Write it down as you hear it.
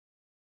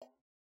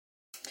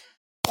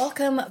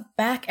Welcome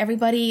back,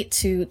 everybody,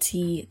 to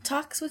Tea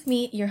Talks with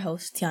me, your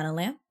host,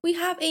 Teaonalamb. We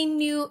have a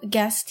new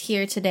guest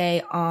here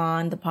today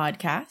on the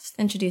podcast.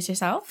 Introduce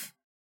yourself.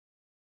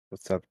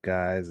 What's up,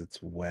 guys? It's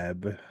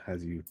Webb,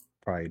 as you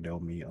probably know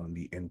me on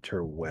the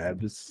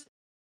interwebs.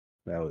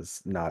 That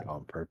was not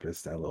on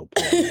purpose, that little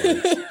play on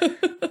words.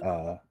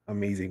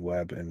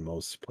 AmazingWebb in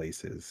most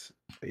places.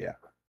 But yeah,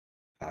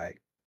 hi.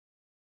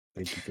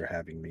 Thank you for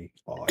having me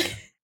on.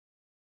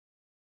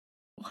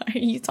 Why are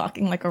you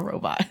talking like a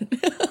robot?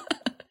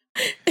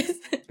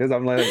 Because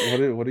I'm like,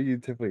 what do you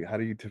typically, how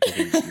do you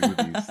typically do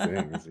these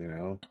things, you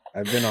know?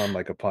 I've been on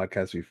like a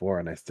podcast before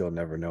and I still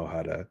never know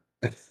how to,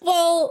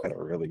 Well, how to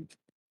really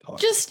talk.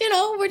 just,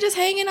 we're just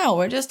hanging out.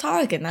 We're just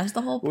talking. That's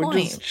the whole point. We're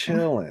just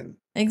chilling.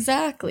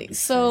 Exactly.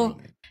 Just so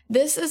hanging.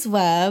 This is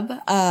Webb.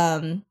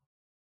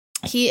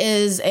 He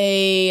is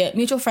a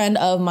mutual friend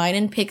of mine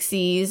and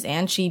Pixies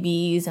and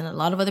Chibis and a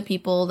lot of other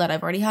people that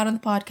I've already had on the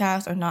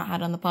podcast or not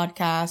had on the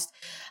podcast.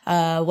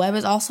 Webb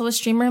is also a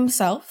streamer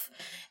himself,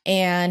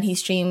 and he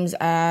streams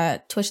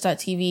at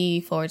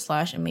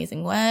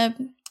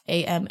twitch.tv/AmazingWebb,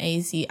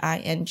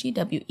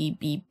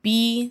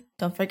 AmazingWebb.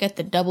 Don't forget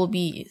the double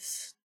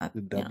B's. The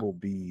double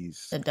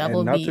B's. The double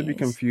and not B's. to be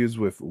confused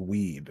with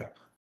weeb.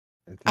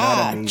 It's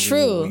not amazing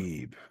true.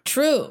 weeb.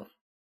 True.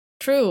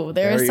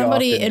 There was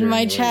somebody in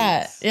my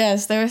chat.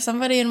 Yes, there was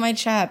somebody in my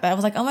chat that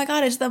was like, "Oh my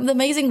god, it's the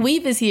Amazing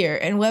Weeb is here."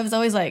 And Webb's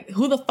always like,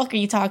 "Who the fuck are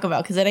you talking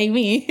about? Because it ain't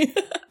me."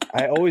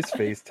 I always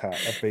face palm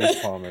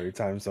every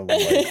time someone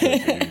like says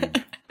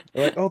weeb.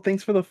 They're like, "Oh,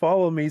 thanks for the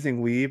follow,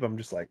 Amazing Weeb." I'm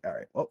just like, "All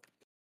right, well,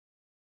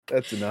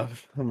 that's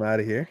enough. I'm out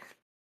of here."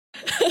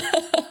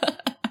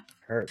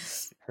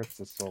 Hurts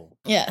the soul.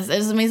 Yes,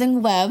 it's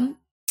Amazing Web,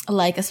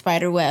 like a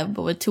spider web,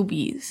 but with two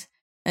B's,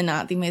 and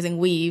not the Amazing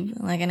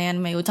Weeb, like an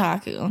anime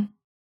otaku.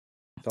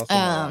 It's also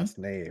my last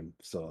name,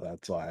 so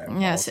that's why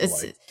I'm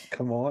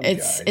come on,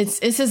 guys.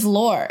 It's his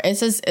lore. It's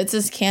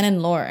his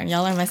canon lore, and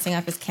y'all are messing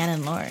up his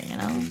canon lore, you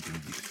know?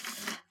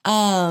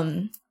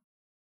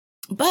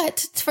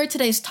 But for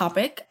today's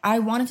topic, I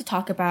wanted to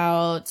talk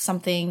about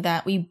something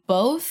that we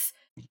both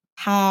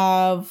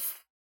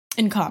have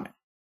in common.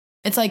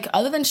 It's like,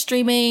 other than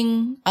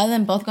streaming, other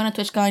than both going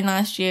to TwitchCon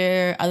last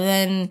year, other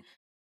than,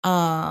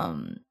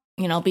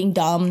 being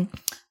dumb,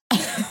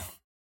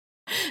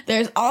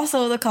 there's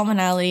also the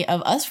commonality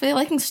of us really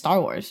liking Star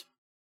Wars.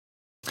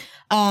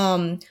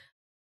 Webb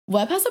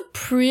has a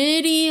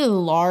pretty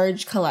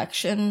large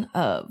collection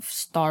of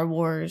Star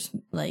Wars,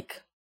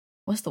 like,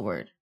 what's the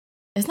word?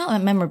 It's not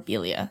like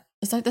memorabilia.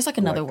 It's like, there's like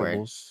another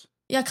word.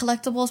 Yeah,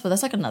 collectibles, but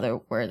that's like another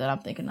word that I'm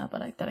thinking of,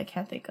 but that I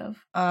can't think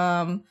of.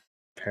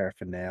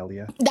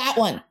 Paraphernalia. That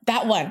one.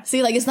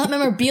 See, like, it's not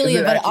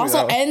memorabilia, but it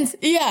also ends.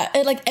 Yeah,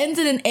 it like ends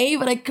in an A,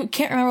 but I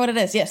can't remember what it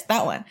is. Yes,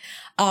 that one.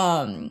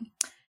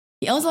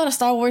 He owns a lot of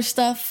Star Wars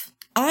stuff.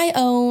 I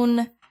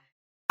own,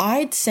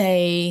 I'd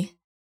say,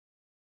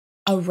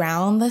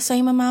 around the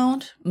same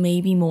amount,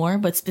 maybe more,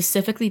 but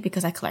specifically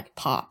because I collect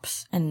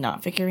pops and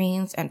not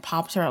figurines, and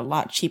pops are a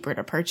lot cheaper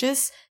to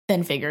purchase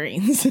than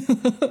figurines.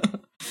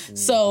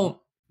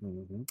 So,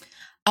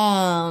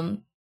 I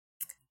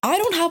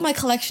don't have my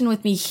collection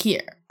with me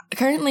here.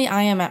 Currently,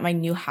 I am at my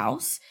new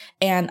house,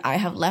 and I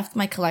have left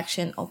my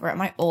collection over at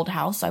my old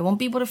house, so I won't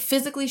be able to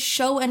physically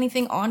show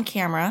anything on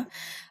camera.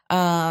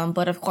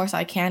 But of course,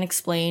 I can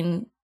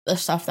explain the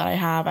stuff that I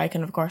have. I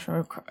can, of course,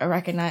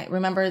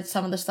 remember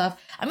some of the stuff.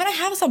 I mean, I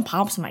have some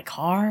pops in my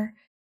car,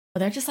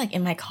 but they're just like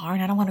in my car,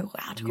 and I don't want to go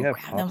out to go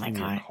grab them in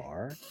my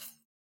car.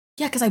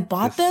 Yeah, because I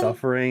bought them.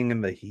 Suffering in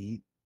the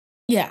heat.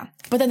 Yeah,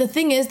 but then the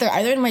thing is, they're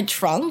either in my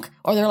trunk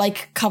or they're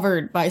like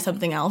covered by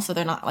something else, so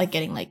they're not like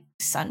getting like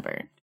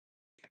sunburned.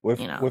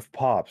 With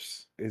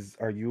pops,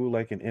 are you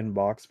like an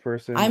inbox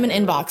person? I'm an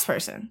inbox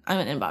person.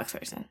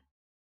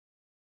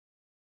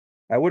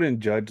 I wouldn't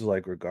judge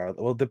like regardless.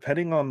 Well,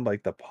 depending on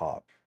like the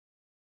pop.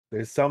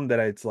 There's some that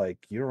it's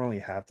like you don't really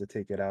have to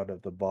take it out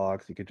of the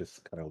box. You could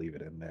just kind of leave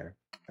it in there.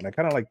 And I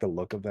kind of like the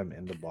look of them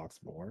in the box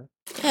more.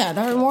 Yeah,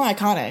 they're more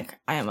iconic,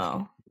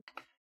 IMO.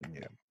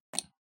 Yeah.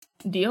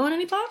 Do you own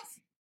any pops?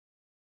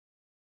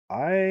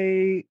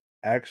 I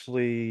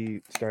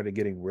actually started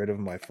getting rid of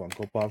my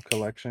Funko Pop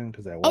collection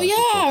because I wanted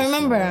I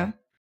remember.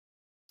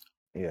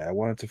 I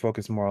wanted to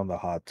focus more on the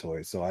hot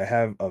toys. So I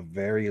have a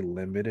very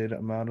limited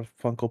amount of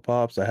Funko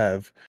Pops. I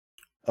have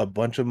a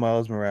bunch of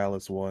Miles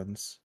Morales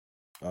ones.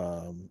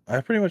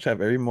 I pretty much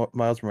have every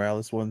Miles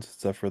Morales ones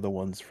except for the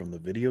ones from the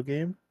video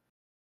game.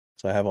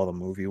 So I have all the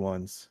movie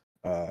ones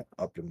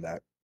up in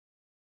that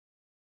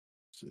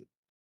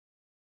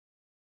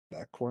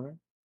corner.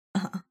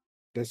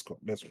 This one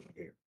right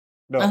here.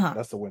 No,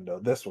 that's the window.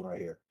 This one right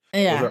here.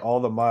 Yeah. Those are all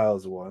the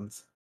Miles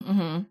ones.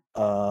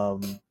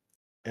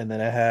 And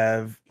then I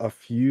have a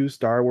few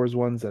Star Wars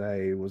ones that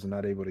I was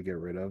not able to get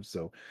rid of.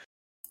 So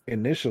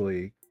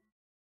initially,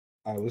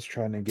 I was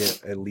trying to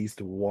get at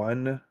least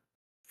one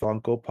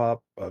Funko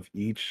Pop of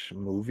each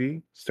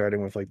movie,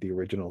 starting with like the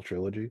original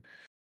trilogy.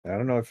 I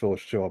don't know if it'll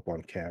show up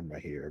on camera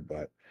here,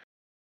 but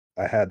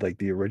I had like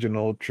the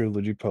original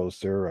trilogy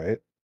poster, right?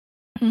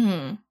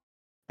 And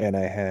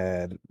I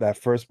had that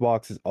first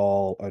box is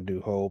all A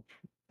New Hope.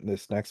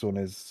 this next one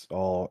is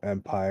all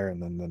Empire,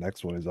 and then the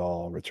next one is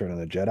all Return of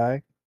the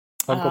Jedi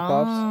Funko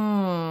Pops.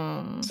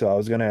 Oh. So I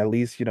was gonna at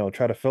least,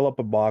 try to fill up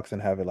a box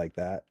and have it like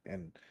that,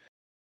 and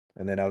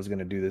then I was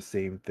gonna do the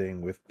same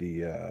thing with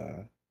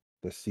the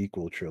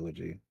sequel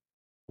trilogy,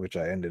 which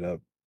I ended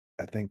up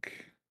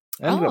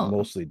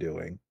mostly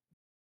doing.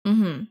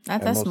 Mm-hmm. I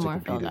That's mostly more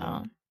filled competed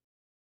out. in.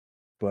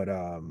 But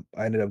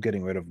I ended up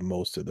getting rid of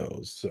most of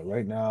those. So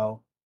right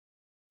now,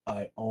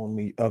 I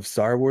only of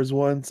Star Wars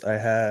ones, I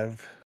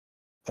have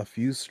a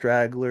few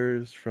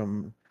stragglers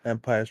from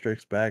Empire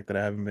Strikes Back that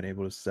I haven't been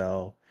able to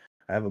sell.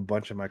 I have a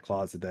bunch in my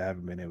closet that I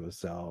haven't been able to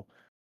sell.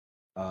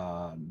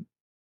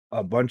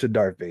 A bunch of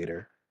Darth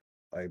Vader.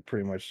 I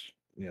pretty much,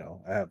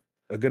 I have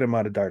a good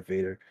amount of Darth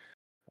Vader.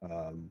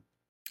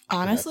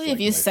 Honestly, if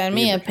you send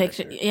me a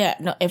picture,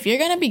 if you're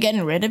gonna be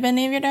getting rid of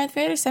any of your Darth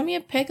Vader, send me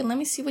a pic and let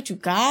me see what you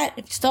got.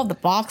 If you still have the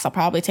box, I'll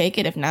probably take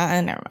it. If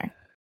not, never mind.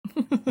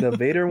 The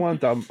Vader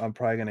ones, I'm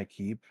probably gonna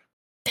keep.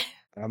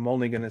 I'm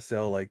only gonna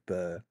sell like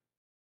the.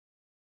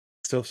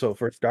 So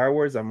for Star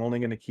Wars, I'm only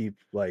gonna keep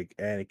like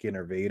Anakin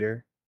or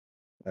Vader.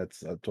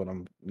 That's what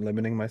I'm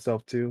limiting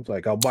myself to.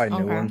 Like I'll buy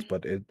new ones,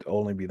 but it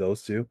only be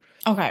those two.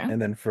 Okay. And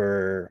then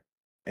for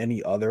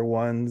any other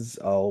ones,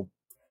 I'll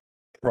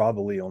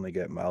probably only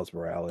get Miles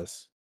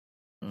Morales.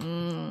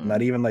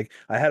 Not even like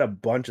I had a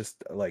bunch of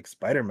like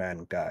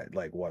Spider-Man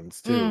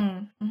ones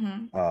too.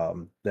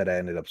 That I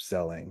ended up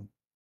selling.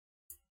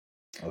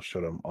 I'll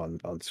show them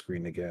on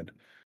screen again.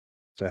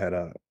 So I had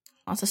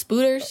lots of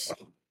spooters.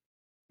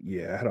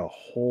 I had a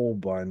whole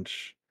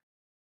bunch.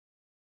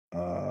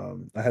 I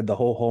had the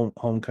whole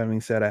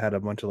homecoming set. I had a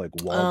bunch of like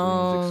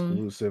Walgreens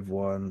exclusive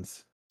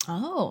ones.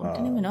 Oh,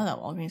 didn't even know that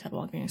Walgreens had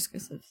Walgreens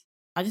exclusives.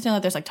 I just know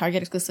that there's like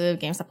Target exclusive,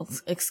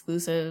 GameStop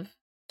exclusive.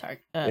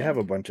 They have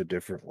a bunch of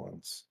different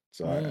ones.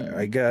 So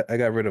I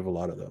got rid of a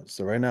lot of those.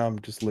 So right now I'm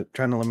just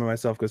trying to limit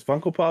myself because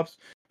Funko Pops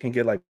can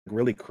get like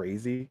really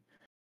crazy.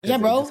 Yeah,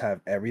 bro. They just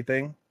have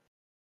everything.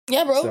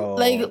 Yeah, bro. So,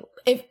 like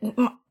if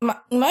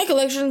my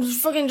collection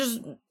is fucking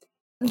just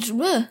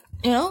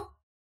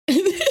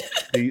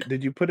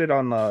Did you put it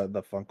on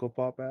the Funko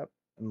Pop app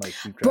and like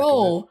keep track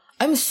of it?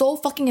 I'm so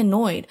fucking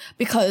annoyed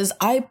because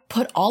I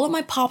put all of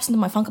my pops into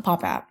my Funko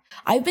Pop app.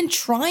 I've been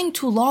trying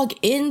to log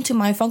into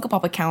my Funko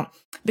Pop account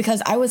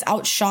because I was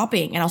out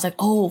shopping and I was like,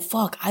 oh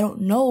fuck, I don't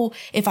know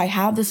if I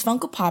have this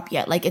Funko Pop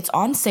yet. Like it's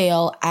on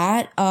sale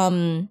at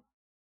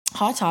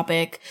Hot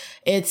Topic.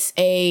 It's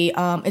a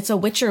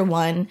Witcher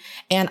one,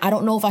 and I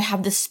don't know if I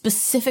have this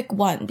specific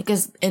one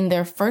because in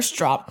their first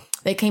drop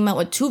they came out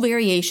with 2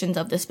 variations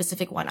of this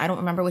specific one. I don't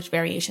remember which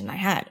variation I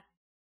had,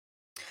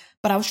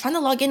 but I was trying to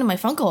log into my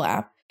Funko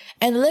app,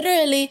 and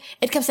literally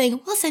it kept saying,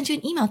 "We'll send you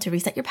an email to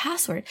reset your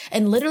password,"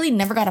 and literally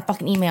never got a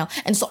fucking email.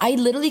 And so I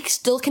literally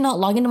still cannot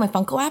log into my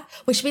Funko app,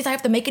 which means I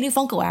have to make a new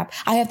Funko app.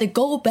 I have to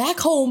go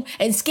back home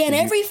and scan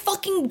every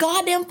fucking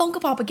goddamn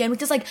Funko Pop again,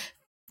 which is like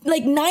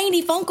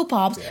 90 Funko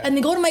Pops, and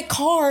then go to my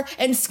car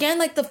and scan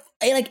like the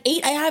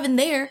 8 I have in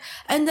there,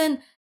 and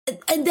then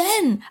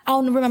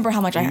I'll remember how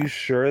much I have. Are you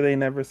sure they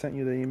never sent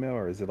you the email,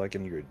 or is it like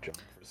in your junk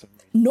for some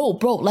reason? No,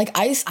 bro. Like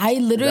I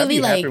literally that'd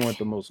be happening with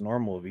the most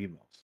normal of emails.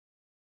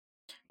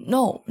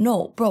 No,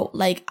 bro.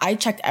 Like I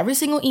checked every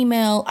single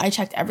email, I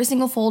checked every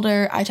single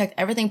folder, I checked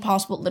everything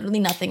possible, literally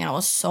nothing, and I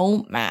was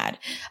so mad.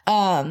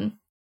 But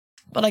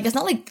like it's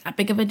not like that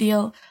big of a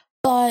deal.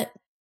 But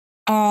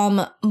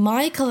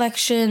my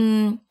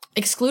collection,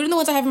 excluding the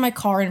ones I have in my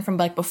car and from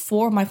like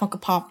before my Funko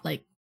Pop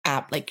like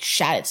app like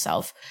shat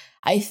itself,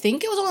 I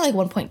think it was only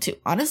like 1.2.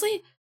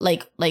 Honestly,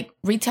 like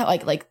retail,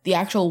 like the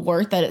actual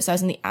worth that it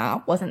says in the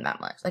app wasn't that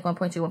much, like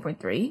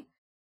 1.2,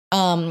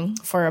 1.3,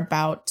 for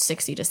about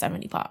 60 to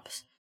 70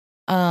 pops.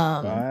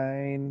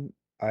 Mine,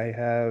 I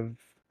have,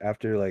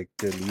 after like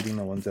deleting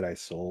the ones that I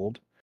sold,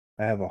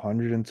 I have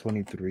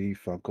 123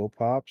 Funko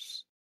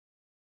Pops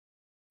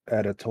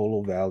at a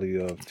total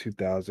value of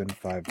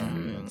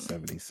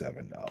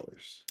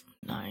 $2,577.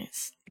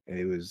 Nice.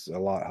 It was a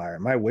lot higher.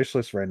 My wish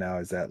list right now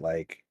is at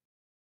like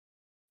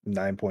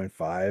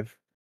 9.5K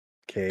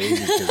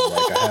because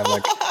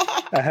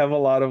I have a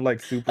lot of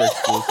like super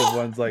exclusive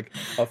ones, like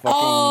a fucking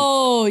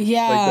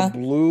like the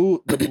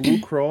blue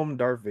chrome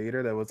Darth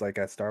Vader that was like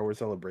at Star Wars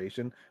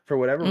Celebration. For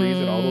whatever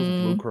reason, all those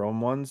blue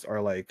chrome ones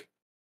are like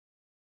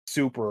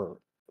super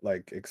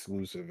like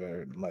exclusive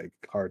and like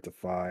hard to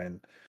find.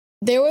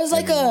 There was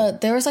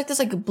this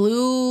like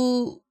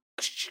blue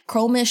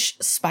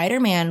chromish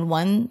Spider-Man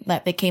one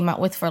that they came out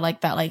with for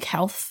like that like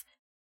health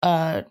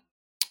that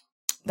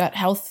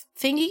health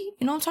thingy, you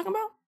know what I'm talking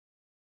about?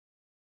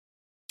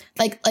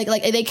 Like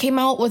they came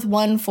out with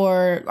one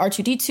for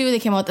R2-D2, they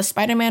came out with the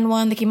Spider-Man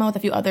one, they came out with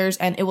a few others,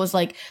 and it was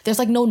like there's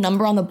like no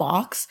number on the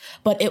box,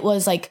 but it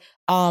was like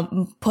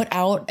put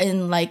out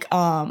in like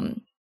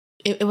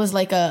it was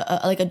like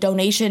a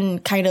donation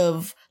kind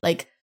of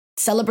like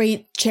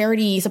celebrate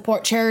charity,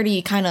 support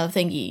charity kind of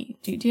thingy.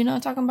 Do you know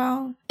what I'm talking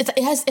about? It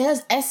has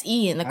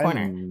SE in the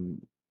corner.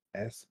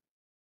 S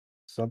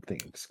something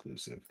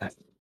exclusive.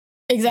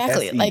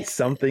 Exactly. SE, like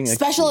something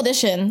special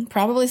edition,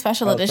 probably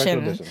special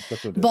edition.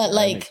 Special edition. But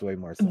like, that makes way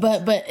more sense.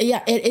 But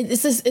yeah,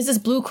 it's this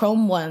blue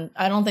chrome one.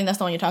 I don't think that's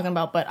the one you're talking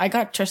about, but I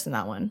got Tristan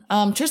that one.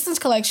 Tristan's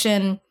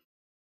collection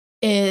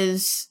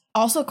is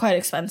also quite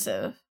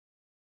expensive.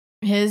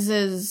 His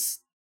is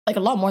like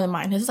a lot more than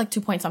mine. His is like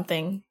 2 point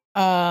something.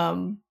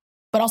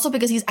 But also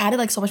because he's added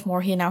like so much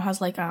more. He now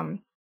has like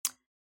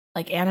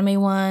anime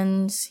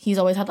ones. He's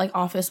always had like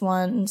office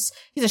ones.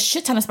 He's a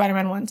shit ton of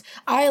Spider-Man ones.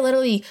 I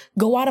literally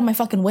go out of my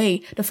fucking way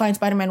to find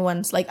Spider-Man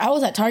ones. Like I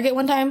was at Target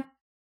one time,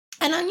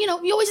 and then you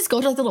always just go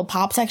to like the little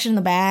pop section in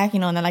the back,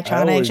 and then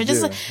electronics. You're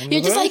just like, yeah,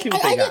 exactly. Just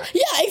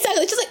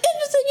like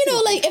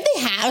interested, like if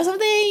they have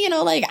something,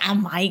 like I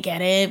might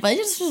get it, but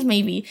just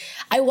maybe.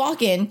 I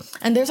walk in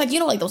and there's like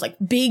like those like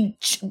big.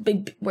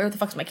 Where the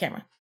fuck's my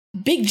camera?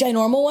 Big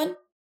ginormal one,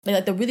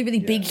 like the really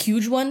big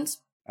huge ones.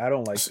 I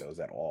don't like those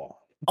at all.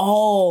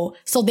 Oh,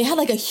 so they had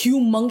like a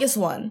humongous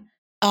one.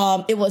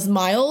 It was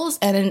Miles,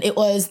 and then it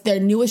was their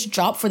newest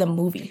drop for the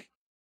movie.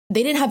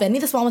 They didn't have any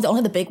of the small ones; they only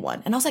had the big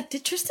one. And I was like,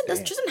 does Tristan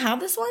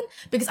have this one?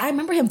 Because I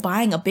remember him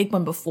buying a big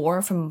one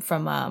before from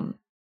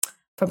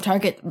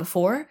Target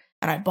before,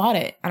 and I bought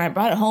it and I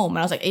brought it home. And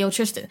I was like, hey, yo,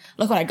 Tristan,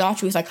 look what I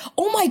got you. He's like,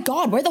 oh my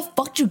god, where the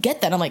fuck did you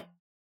get that? I'm like,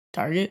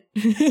 Target.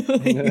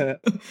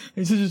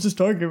 It's just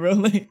Target, bro.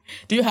 Like,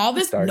 do you have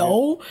this?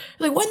 No.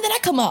 Like, when did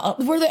that come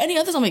out? Were there any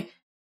others? I'm like,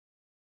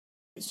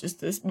 it's just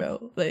this,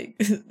 bro. Like,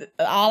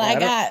 all I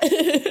got.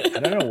 I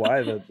don't know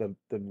why the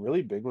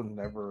really big ones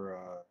never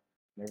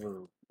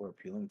were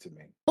appealing to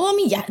me. Well, I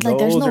mean, yeah, like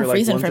there's no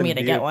reason for me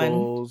to get one.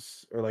 Or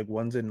like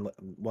ones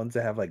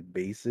that have like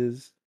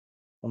bases.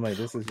 I'm like,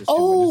 this is just.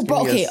 Oh,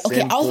 bro. Okay.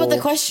 I was about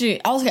to question.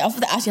 I was about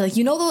to ask you, like,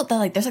 the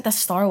like, there's like the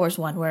Star Wars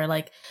one where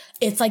like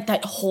it's like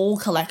that whole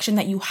collection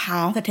that you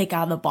have to take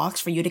out of the box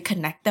for you to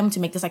connect them to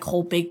make this like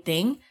whole big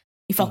thing.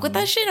 You fuck with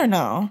that shit or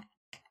no?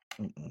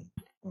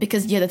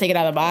 Because you have to take it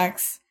out of the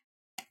box.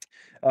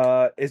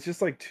 It's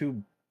just like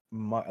too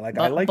much. Like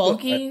I like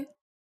bulky.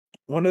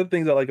 One of the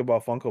things I like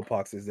about Funko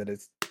Pops is that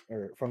it's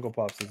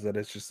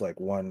just like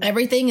one.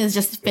 Everything is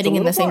just fitting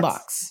in the same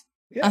box.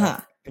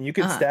 Yeah. And you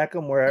can stack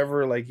them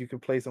wherever. Like you can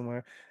place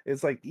somewhere.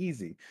 It's like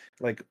easy.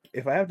 Like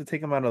if I have to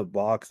take them out of the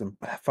box and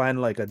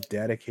find like a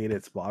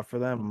dedicated spot for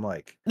them, I'm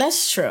like,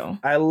 that's true.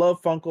 I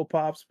love Funko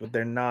Pops, but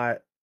they're not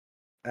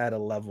at a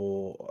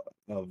level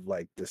of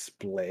like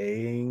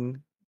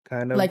displaying.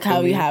 Kind of like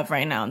how we have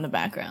right now in the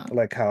background.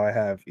 Like how I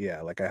have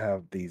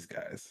these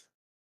guys.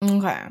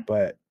 Okay.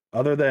 But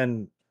other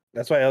than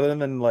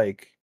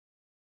like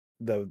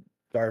the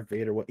Darth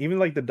Vader one, even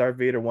like the Darth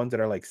Vader ones that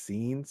are like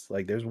scenes,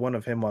 like there's one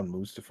of him on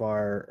Mustafar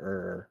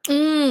or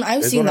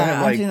I've seen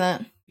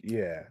that.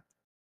 Yeah.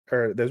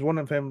 Or there's one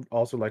of him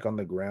also like on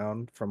the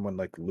ground from when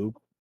like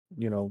Luke,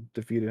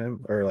 defeated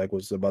him or like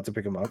was about to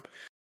pick him up.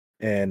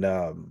 And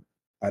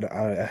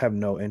I have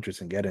no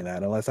interest in getting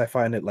that unless I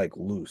find it like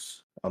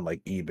loose on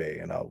like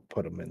eBay and I'll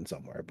put them in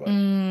somewhere. But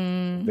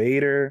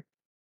Vader,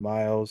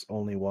 Miles,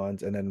 only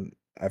ones, and then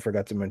I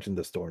forgot to mention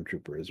the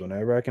Stormtroopers.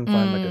 Whenever I can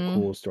find like a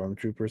cool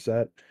Stormtrooper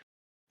set,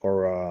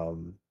 or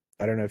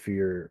I don't know if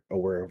you're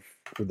aware of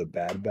who the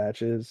Bad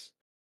Batch is.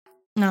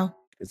 No,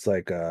 it's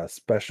like a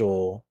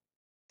special.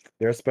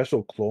 They're a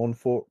special clone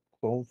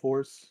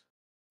force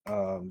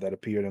that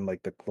appeared in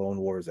like the Clone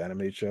Wars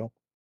animated show.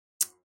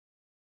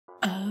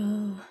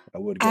 Oh, I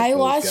would get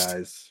those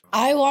guys.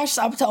 I watched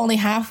up to only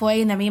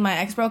halfway, and then me and my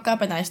ex broke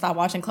up, and then I stopped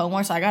watching Clone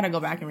Wars. So I gotta go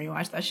back and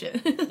rewatch that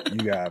shit.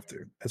 You have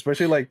to,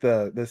 especially like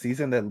the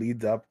season that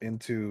leads up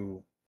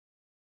into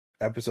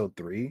episode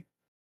 3.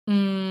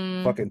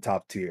 Fucking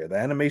top tier. The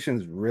animation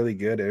is really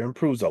good. It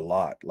improves a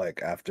lot.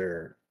 Like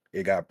after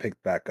it got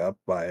picked back up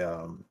by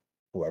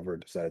whoever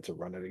decided to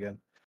run it again.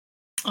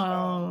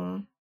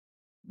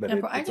 But yeah,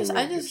 bro, I just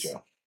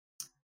show.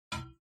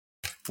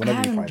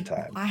 Whenever you find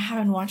time. I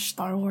haven't watched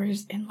Star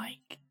Wars in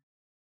like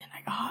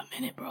a hot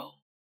minute, bro.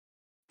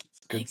 It's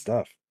good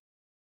stuff.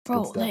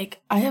 Bro,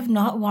 like I have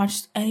not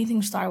watched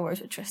anything Star Wars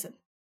with Tristan.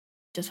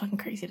 Just fucking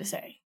crazy to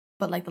say.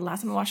 But like the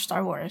last time I watched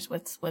Star Wars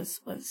was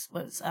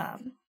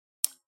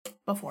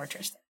before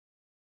Tristan.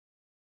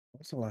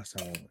 What's the last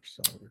time I watched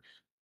Star Wars?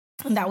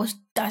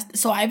 And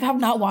so I have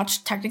not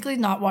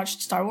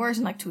watched Star Wars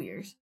in like 2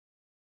 years.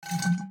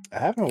 I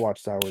haven't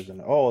watched Star Wars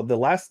the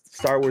last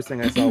Star Wars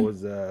thing I saw was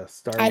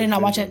Star Wars. I did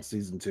not watch it.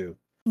 Season 2.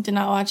 Did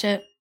not watch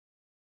it.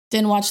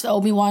 Didn't watch the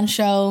Obi-Wan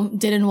show.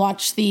 Didn't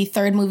watch the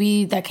third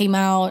movie that came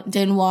out.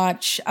 Didn't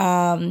watch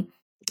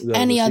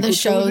any other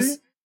shows.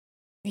 Trilogy?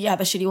 Yeah,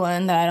 the shitty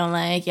one that I don't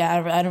like.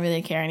 Yeah, I don't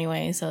really care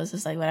anyway. So it's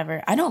just like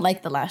whatever. I don't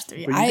like the last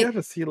 3. But you have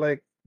to see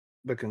like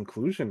the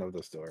conclusion of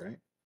the story.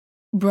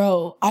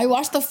 Bro, I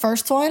watched the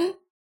first one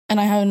and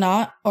I have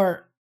not.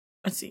 Or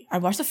let's see. I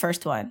watched the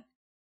first one.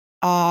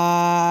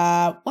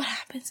 What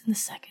happens in the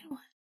second one?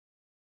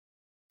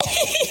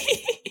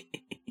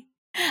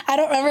 I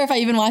don't remember if I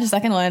even watched the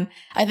second one.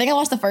 I think I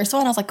watched the first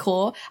one. I was like,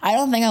 cool. I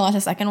don't think I watched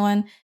the second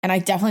one. And I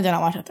definitely did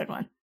not watch the third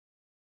one.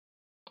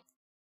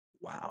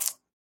 Wow.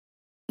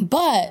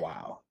 But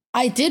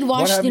I did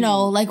watch,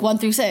 like 1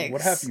 through 6.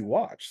 What have you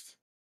watched?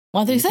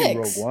 1 through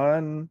 6. Rogue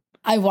One.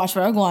 I've watched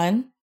Rogue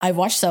One. I've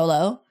watched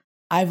Solo.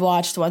 I've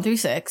watched 1 through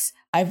 6.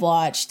 I've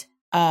watched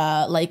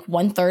like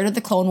 1/3 of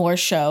the Clone Wars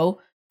show.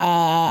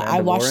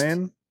 I watched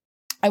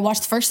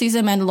the first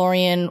season of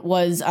Mandalorian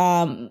was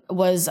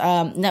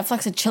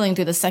Netflix had chilling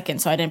through the second,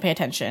 so I didn't pay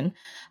attention.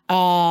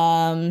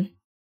 But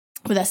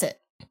that's it.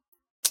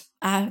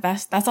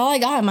 That's all I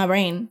got in my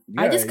brain.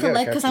 I just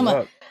collect because I'm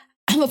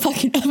a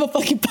fucking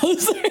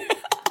poser.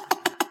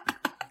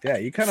 Yeah,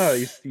 you're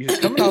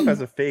coming off as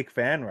a fake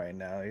fan right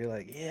now. You're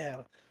like, yeah,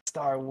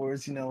 Star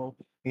Wars, you know,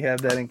 we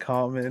have that in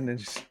common. And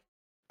just,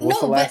 what's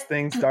the last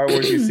thing Star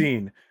Wars you've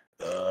seen?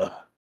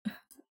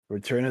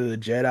 Return of the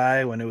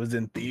Jedi when it was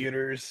in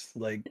theaters.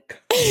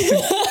 Like,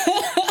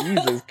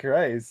 Jesus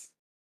Christ.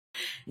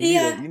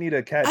 You need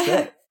to catch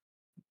up.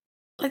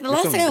 Like, the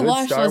last thing I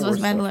watched was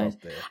Mandalorian.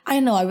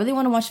 I know. I really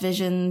want to watch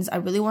Visions. I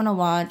really want to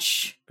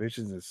watch...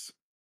 Visions is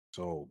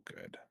so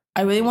good.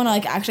 I really want to,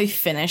 like, actually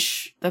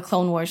finish the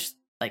Clone Wars.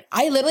 Like,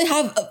 I literally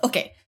have...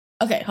 Okay,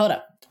 hold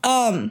up.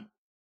 I'm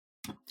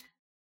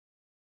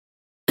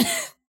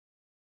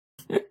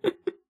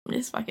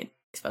just fucking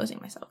exposing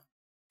myself.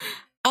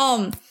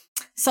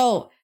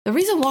 So, the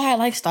reason why I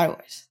like Star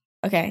Wars,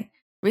 okay?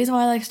 The reason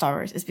why I like Star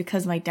Wars is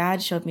because my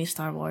dad showed me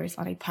Star Wars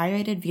on a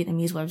pirated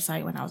Vietnamese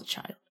website when I was a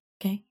child,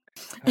 okay?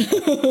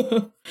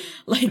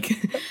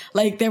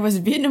 like there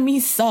was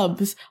Vietnamese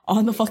subs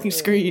on the fucking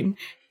screen,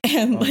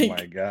 and like, oh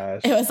my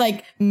gosh, it was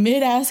like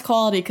mid-ass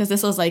quality because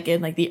this was like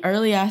in like the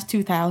early ass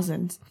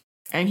 2000s,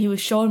 and he was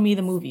showing me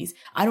the movies.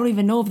 I don't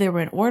even know if they were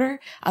in order.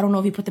 I don't know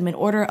if he put them in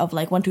order of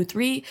like 1, 2,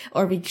 3,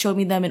 or if he showed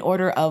me them in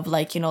order of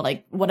like, you know,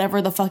 like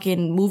whatever the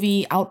fucking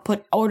movie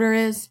output order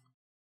is.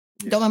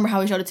 Don't remember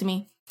how he showed it to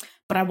me,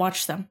 but I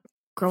watched them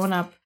growing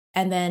up,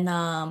 and then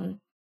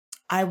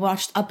I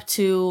watched up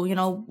to, you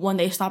know, when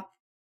they stopped,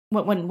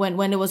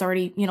 when it was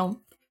already, you know,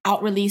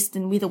 out released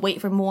and we had to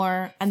wait for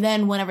more. And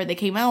then whenever they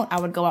came out,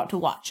 I would go out to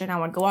watch, and I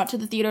would go out to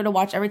the theater to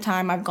watch every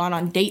time. I've gone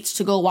on dates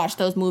to go watch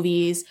those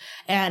movies,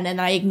 and then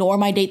I ignore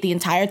my date the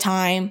entire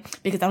time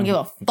because I don't give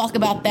a fuck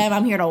about them.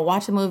 I'm here to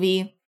watch the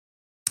movie.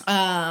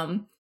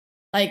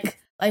 Like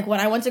when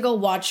I went to go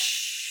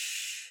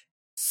watch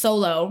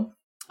Solo,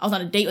 I was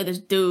on a date with this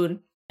dude.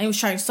 And he was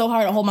trying so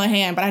hard to hold my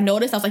hand, but I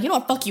noticed, I was like, you know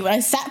what, fuck you. And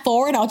I sat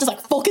forward, and I was just like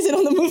focusing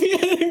on the movie. I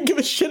didn't give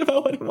a shit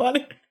about what he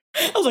wanted.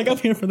 I was like, I'm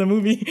here for the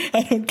movie.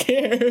 I don't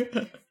care.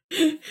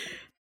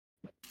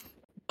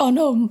 Oh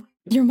no,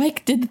 your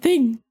mic did the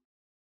thing.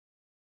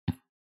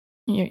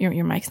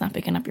 Your mic's not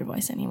picking up your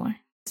voice anymore.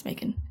 It's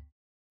making...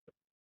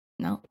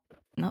 No,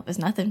 there's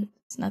nothing.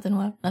 It's nothing.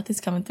 What? Nothing's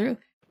coming through.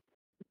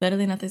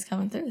 Literally nothing's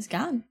coming through. It's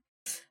gone.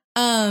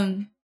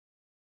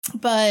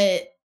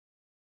 But...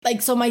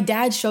 Like, so my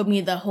dad showed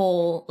me the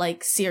whole,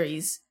 like,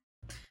 series.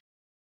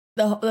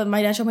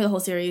 My dad showed me the whole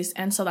series,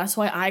 and so that's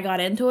why I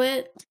got into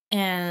it,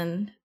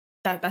 and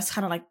that's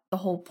kind of, like, the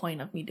whole point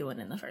of me doing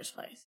it in the first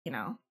place, you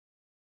know?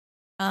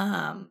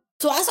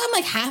 So also I'm,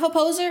 like, half a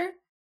poser,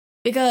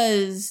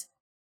 because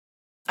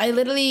I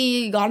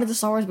literally got into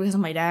Star Wars because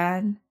of my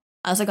dad.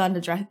 I also got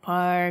into Jurassic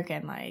Park,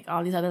 and, like,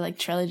 all these other, like,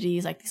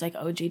 trilogies, like, these, like,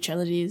 OG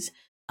trilogies.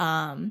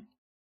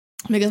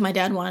 Because my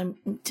dad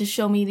wanted to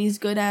show me these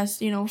good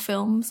ass, you know,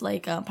 films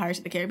like Pirates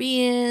of the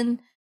Caribbean.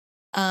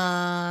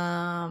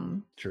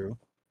 True.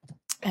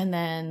 And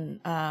then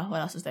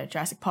what else is there?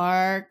 Jurassic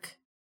Park.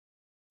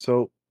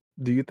 So,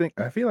 do you think?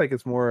 I feel like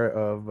it's more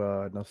of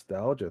a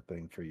nostalgia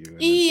thing for you,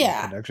 and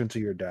yeah, a connection to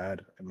your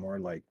dad, and more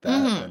like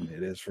that than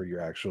it is for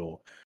your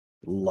actual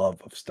love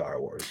of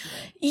Star Wars. You know?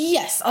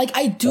 Yes, like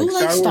I do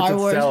like Star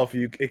Wars itself.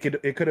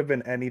 It could have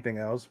been anything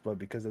else, but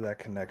because of that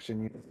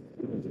connection,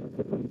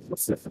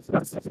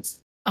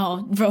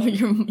 Oh, bro,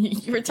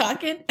 you were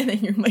talking and then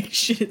your mic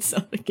shit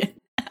itself again.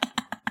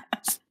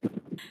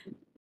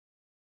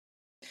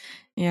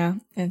 Yeah,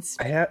 it's.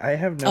 I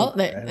have no. Oh,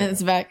 there,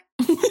 it's back.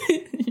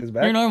 It's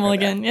back. You're normal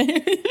again.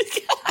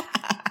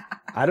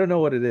 I don't know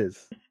what it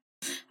is.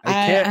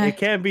 It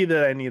can't be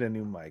that I need a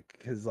new mic,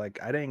 because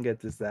like I didn't get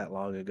this that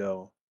long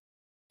ago.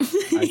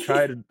 I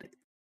tried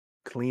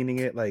cleaning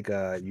it, like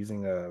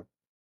using a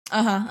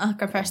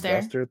compressed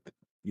air.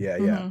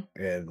 Yeah,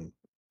 and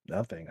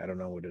nothing. I don't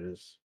know what it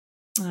is.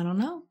 I don't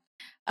know.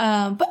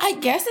 But I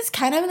guess it's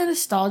kind of a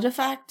nostalgia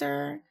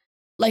factor.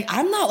 Like,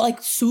 I'm not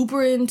like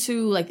super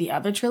into like the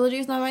other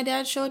trilogies that my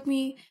dad showed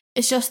me.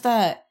 It's just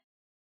that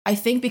I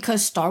think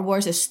because Star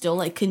Wars is still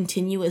like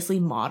continuously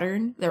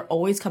modern, they're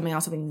always coming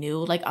out something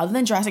new. Like, other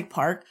than Jurassic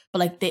Park, but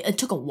like it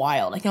took a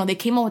while. Like, you know, they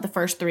came out with the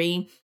first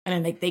 3,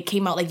 and then they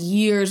came out like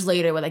years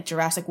later with like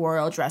Jurassic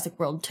World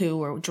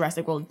 2, or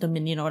Jurassic World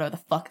Dominion, or whatever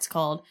the fuck it's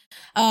called.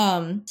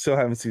 Still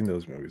haven't seen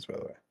those movies, by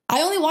the way.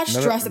 I only watched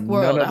Jurassic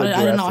World.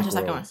 I did not watch the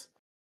second one.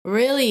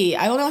 Really?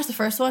 I only watched the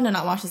first one and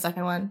not watched the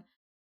second one.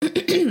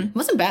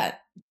 Wasn't bad.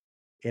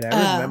 And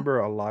I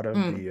remember a lot of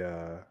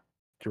the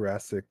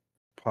Jurassic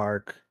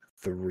Park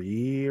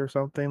 3 or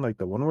something, like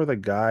the one where the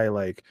guy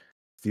like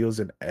steals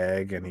an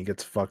egg and he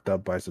gets fucked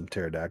up by some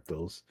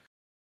pterodactyls.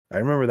 I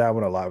remember that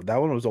one a lot. That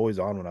one was always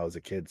on when I was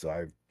a kid, so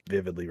I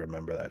vividly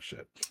remember that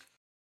shit.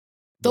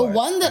 The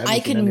one that I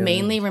can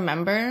mainly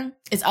remember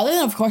is, other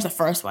than, of course, the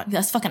first one.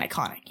 That's fucking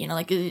iconic. You know,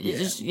 like, it's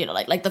just, you know,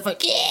 like the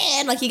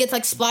fucking, like, he gets,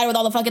 like, splattered with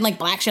all the fucking, like,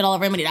 black shit all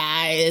over him and he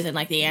dies, and,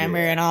 like, the amber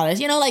and all this.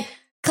 You know, like,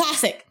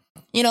 classic.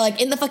 You know,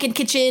 like, in the fucking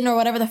kitchen or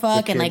whatever the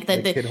fuck. And, like,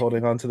 the kid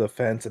holding onto the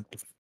fence. And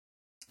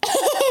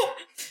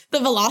the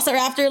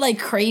velociraptor, like,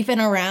 creeping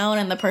around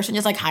and the person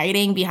just, like,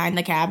 hiding behind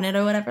the cabinet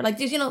or whatever. Like,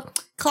 just, you know,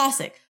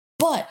 classic.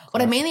 But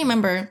what I mainly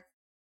remember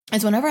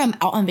is whenever I'm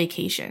out on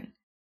vacation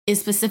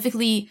is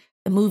specifically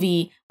the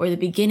movie where the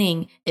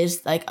beginning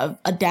is like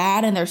a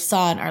dad and their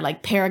son are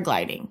like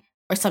paragliding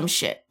or some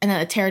shit. And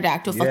then a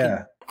pterodactyl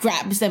fucking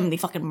grabs them and they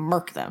fucking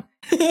murk them.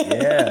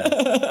 Yeah.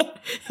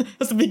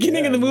 That's the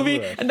beginning of the movie.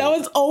 That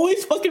one's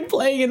always fucking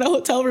playing in the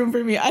hotel room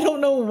for me. I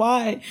don't know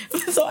why.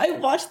 So I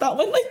watched that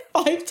one like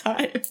 5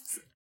 times.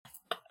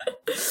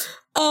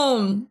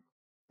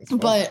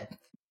 But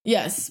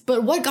yes.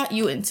 But what got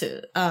you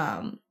into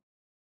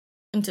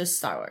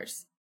Star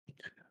Wars?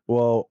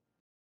 Well,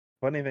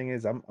 funny thing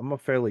is, I'm a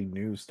fairly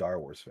new Star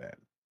Wars fan.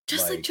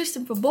 Just like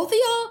Tristan, for both of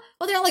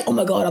y'all, like, oh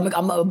my god,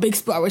 I'm a big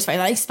Star Wars fan.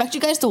 I expect you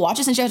guys to watch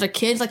it since you guys are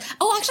kids. Like,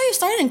 oh, actually, I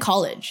started in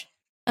college.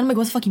 And I'm like,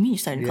 what the fuck you mean you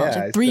started in college?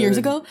 Like 3 years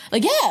ago?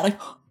 Like, yeah, like.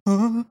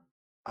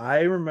 I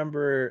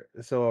remember,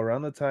 so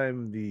around the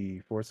time the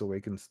Force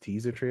Awakens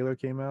teaser trailer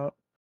came out,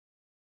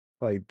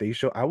 like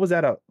I was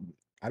at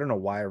I don't know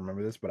why I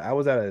remember this, but I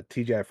was at a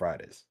TGI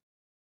Fridays,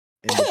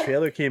 and the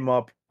trailer came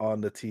up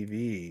on the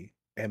TV.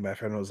 And my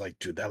friend was like,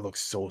 dude, that looks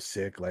so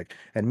sick. Like,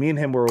 and me and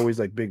him were always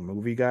like big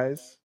movie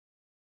guys.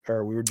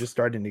 Or we were just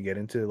starting to get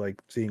into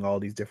like seeing all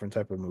these different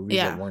type of movies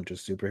that weren't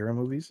just superhero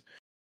movies.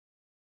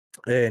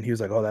 And he was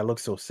like, oh, that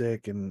looks so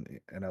sick. And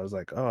I was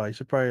like, oh, I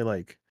should probably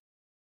like,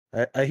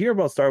 I hear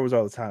about Star Wars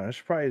all the time. I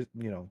should probably,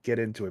 you know, get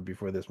into it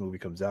before this movie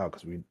comes out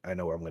because I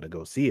know where I'm gonna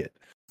go see it.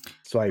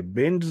 So I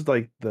binged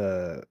like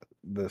the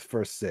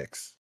first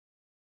 6.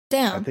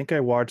 Damn. I think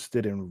I watched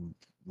it in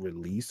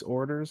release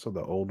order, so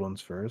the old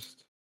ones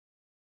first.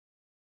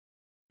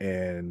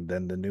 And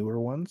then the newer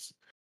ones.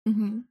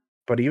 Mm-hmm.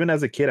 But even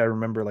as a kid, I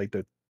remember like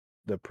the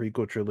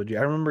prequel trilogy.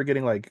 I remember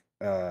getting like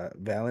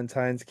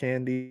Valentine's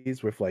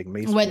candies with like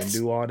Mace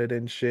Windu on it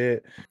and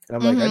shit. And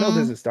I'm like, I know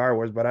this is Star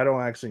Wars, but I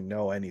don't actually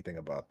know anything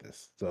about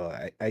this. So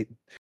I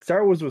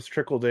Star Wars was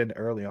trickled in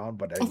early on,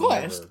 but I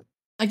never,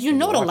 like, you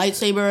know what a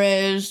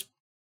lightsaber is.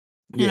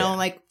 You know,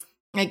 like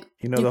you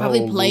know, you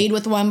probably played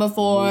with one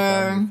before.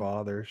 Your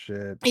father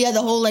shit. Yeah,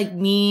 the whole like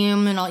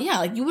meme and all. Yeah,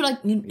 like you would like.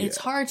 It's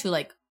hard to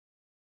like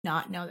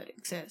not know that it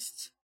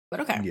exists. But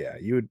okay. Yeah,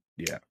 you would.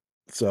 Yeah.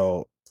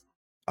 So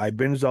I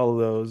binged all of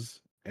those,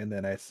 and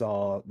then I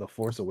saw The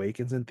Force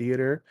Awakens in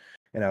theater,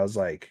 and I was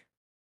like,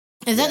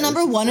 "Is that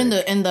number one in the?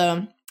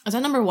 Is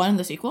that number 1 in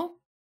the sequel?"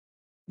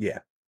 Yeah,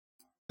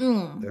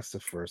 that's the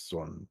first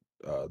one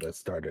that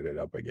started it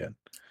up again,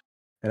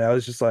 and I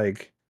was just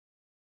like,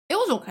 "It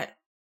was okay."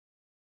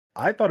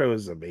 I thought it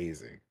was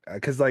amazing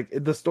because like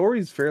the story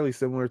is fairly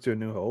similar to A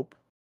New Hope,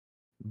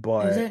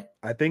 but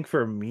I think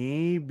for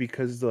me,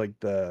 because like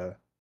the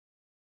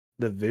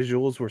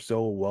visuals were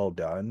so well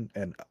done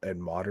and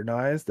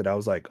modernized that I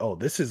was like, oh,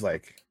 this is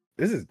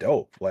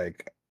dope.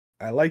 Like,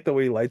 I like the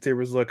way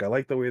lightsabers look. I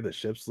like the way the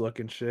ships look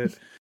and shit.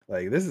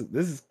 Like, this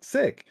is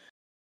sick.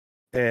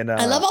 And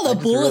I love all the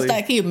bullets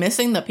that keep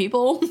missing the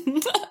people.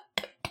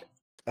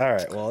 All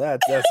right, well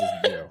that's just,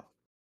 you know,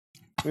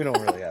 we don't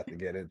really have to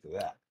get into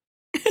that.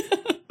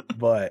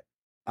 But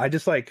I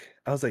was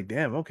like,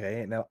 damn,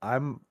 okay. Now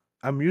I'm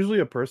usually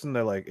a person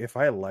that like, if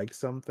I like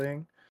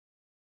something,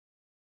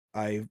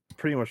 I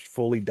pretty much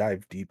fully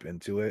dive deep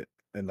into it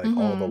and like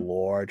all the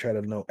lore. I try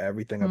to know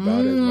everything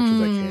about it as much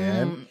as I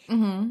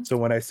can. So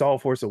when I saw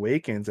Force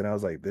Awakens and I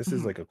was like, this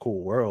is like a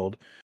cool world,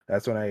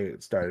 that's when I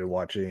started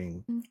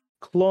watching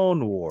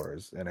Clone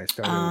Wars and I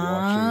started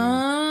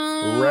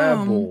watching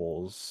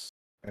Rebels.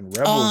 And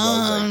Rebels, I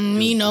was like,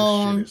 dude, this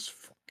shit is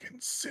fucking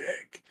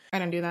sick. I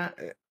don't do that.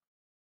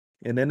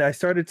 And then I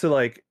started to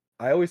like,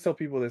 I always tell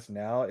people this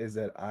now is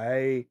that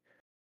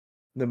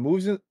the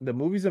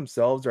movies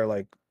themselves are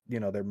like, you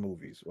know, they're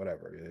movies,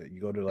 whatever. You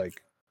go to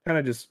like kind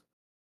of just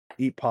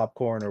eat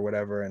popcorn or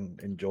whatever and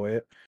enjoy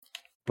it.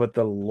 But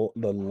the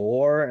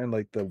lore and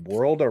like the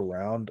world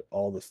around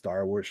all the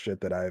Star Wars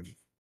shit that I've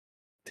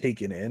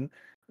taken in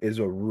is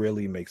what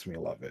really makes me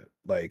love it.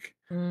 Like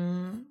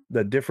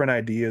the different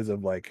ideas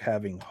of like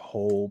having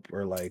hope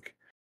or like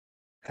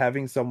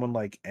having someone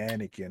like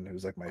Anakin,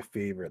 who's like my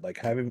favorite, like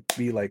having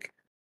be like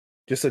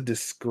just a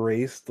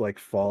disgraced like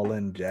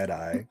fallen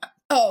Jedi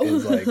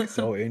is like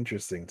so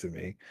interesting to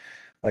me.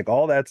 Like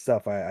all that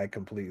stuff I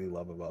completely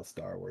love about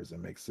Star Wars. It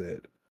makes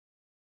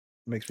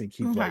me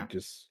keep like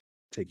just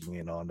taking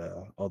in on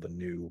all the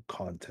new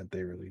content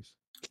they release.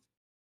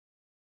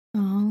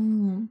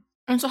 And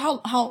so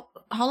how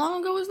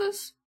long ago was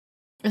this?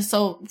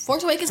 So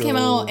Force Awakens came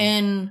out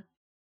in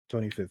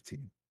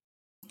 2015.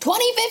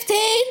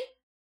 2015?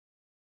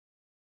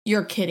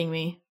 You're kidding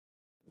me.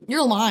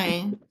 You're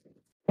lying.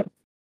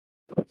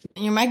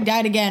 And your mic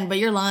died again, but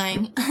you're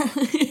lying.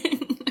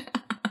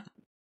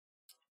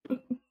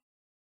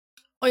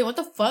 Wait, what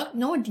the fuck?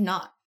 No, it did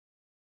not.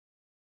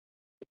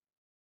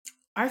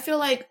 I feel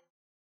like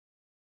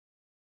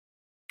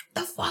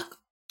the fuck.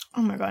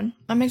 Oh my god,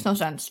 that makes no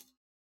sense.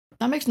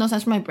 That makes no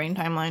sense for my brain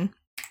timeline.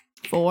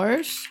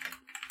 Force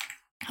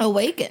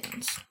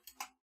Awakens.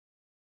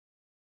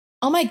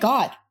 Oh my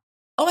god.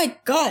 Oh my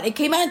god, it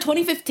came out in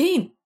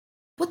 2015.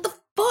 What the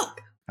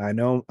fuck? I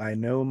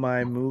know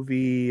my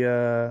movie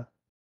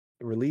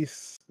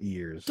release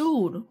years.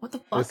 Dude, what the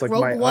fuck? It's like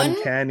Rogue One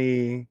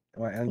came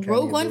out in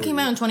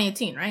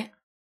 2018, right?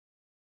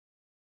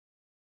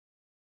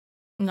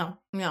 No.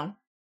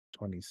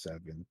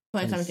 2017.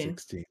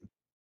 2016.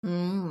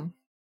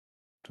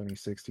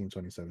 2016,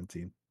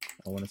 2017.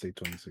 I want to say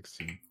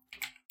 2016.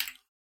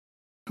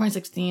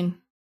 2016.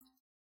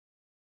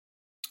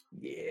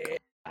 Yeah.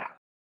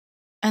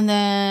 And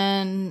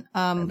then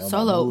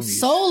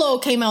Solo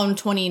came out in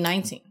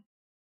 2019.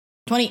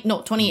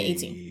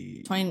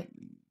 2018.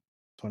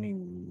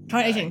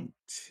 2018.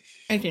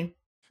 18.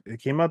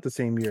 It came out the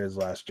same year as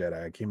Last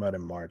Jedi. It came out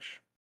in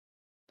March.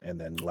 And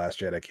then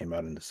Last Jedi came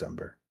out in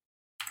December.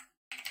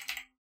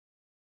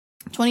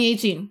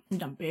 2018.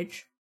 Dumb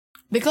bitch.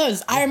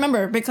 Because I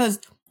remember, because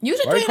you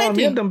said 2019. Why are you calling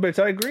me a dumb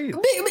bitch? I agree.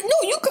 No,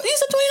 you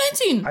said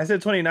 2019. I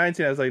said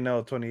 2019. I was like, no,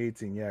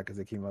 2018. Yeah, because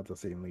it came out the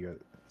same year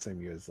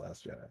as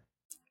Last Jedi.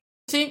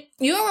 See,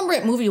 you don't remember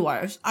it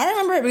movie-wise. I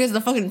remember it because of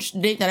the fucking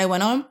date that I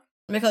went on.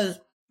 Because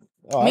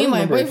me and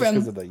my boyfriend...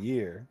 because of the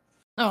year.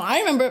 No, I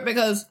remember it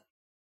because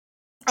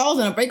I was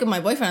on a break with my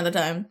boyfriend at the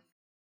time.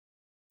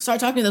 Started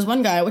talking to this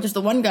one guy, which is the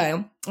one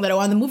guy that I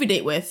went on the movie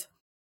date with.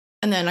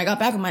 And then I got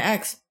back with my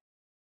ex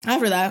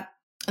after that.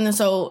 And then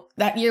so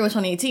that year was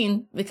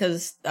 2018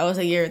 because that was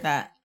a year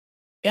that,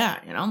 yeah,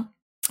 you know,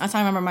 that's how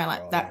I remember my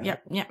life.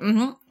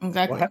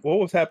 Exactly. What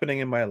was happening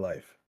in my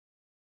life?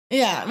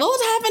 Yeah, what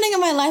was happening in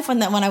my life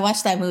when I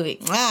watched that movie?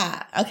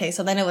 Okay,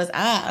 so then it was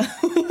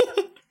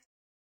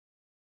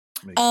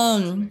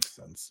makes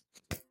sense.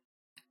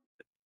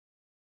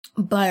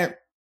 But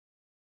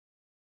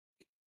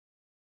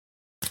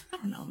I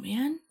don't know,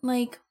 man.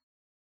 Like,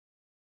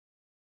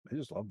 I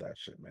just love that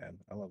shit, man.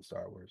 I love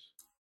Star Wars.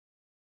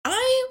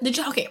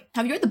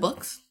 Have you read the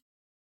books?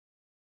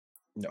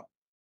 No.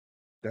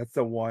 That's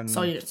the one.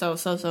 So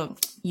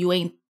you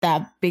ain't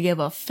that big of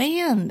a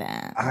fan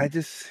then. I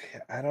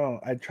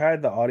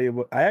tried the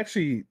audiobook. I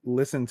actually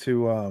listened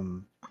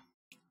to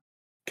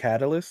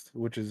Catalyst,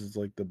 which is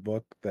like the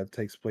book that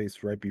takes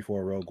place right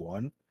before Rogue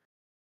One.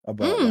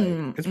 About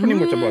it's pretty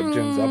much about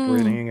Jin's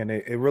upbringing, and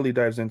it really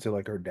dives into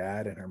like her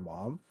dad and her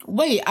mom.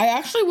 Wait, I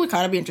actually would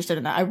kind of be interested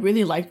in that. I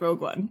really liked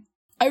Rogue One.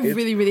 I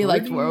really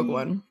liked Rogue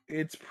One.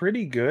 It's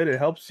pretty good. It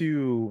helps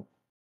you,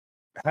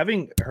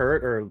 having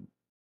heard or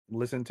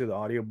listened to the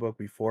audiobook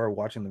before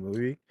watching the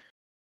movie,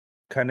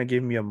 kind of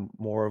gave me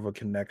more of a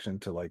connection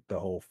to like her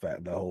whole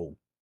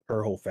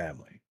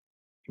family,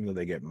 even though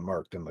they get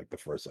murked in like the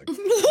first like.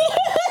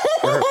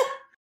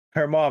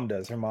 her mom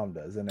does,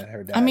 and then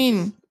her dad. I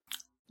mean,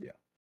 yeah.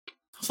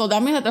 So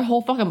that means that their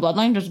whole fucking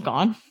bloodline just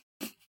gone.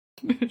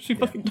 She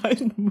fucking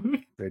dies in the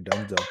movie. They're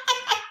donezo.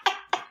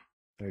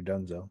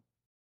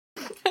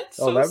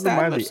 So that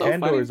reminds me,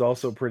 Andor is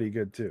also pretty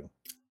good too.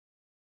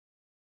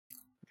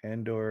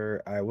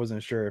 Andor, I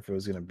wasn't sure if it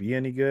was gonna be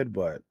any good,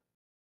 but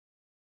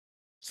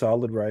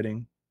solid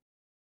writing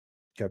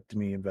kept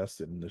me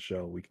invested in the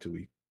show week to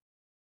week.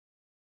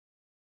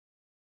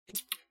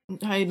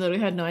 I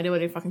literally had no idea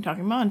what you're fucking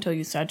talking about until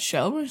you said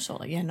show. So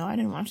like, yeah, no, I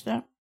didn't watch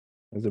that.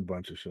 There's a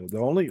bunch of shows.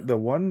 The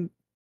one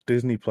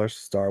Disney Plus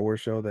Star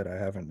Wars show that I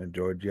haven't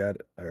enjoyed yet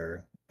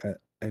or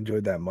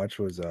enjoyed that much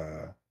was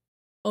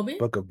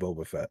Book of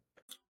Boba Fett.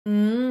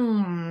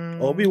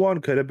 Obi-Wan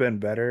could have been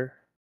better,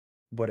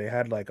 but it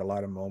had like a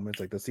lot of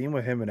moments. Like the scene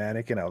with him and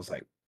Anakin, I was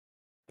like,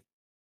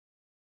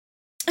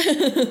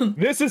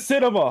 this is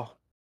cinema.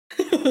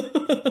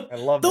 I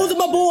love those are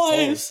my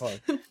boys.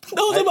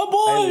 Those are my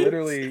boys.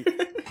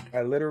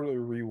 I literally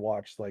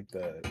rewatched like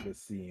the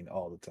scene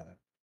all the time.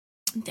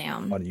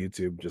 Damn. On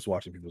YouTube, just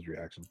watching people's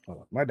reactions.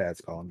 Oh, my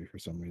dad's calling me for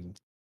some reason.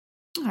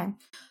 Okay.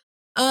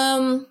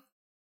 Yeah,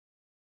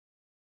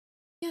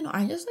 no,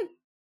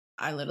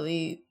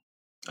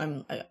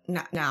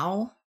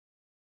 now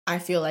I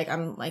feel like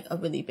I'm like a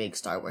really big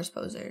Star Wars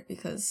poser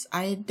because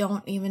I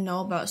don't even know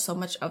about so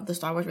much of the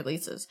Star Wars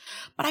releases.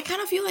 But I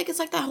kind of feel like it's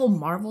like that whole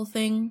Marvel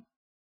thing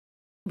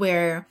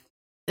where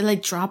they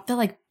like drop the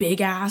like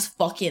big ass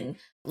fucking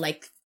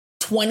like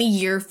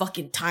 20-year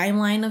fucking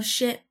timeline of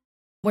shit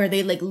where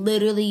they like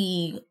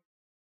literally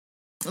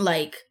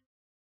like,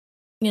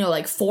 you know,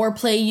 like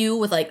foreplay you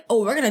with like,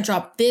 oh, we're gonna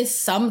drop this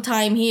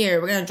sometime here.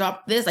 We're gonna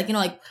drop this, like, you know,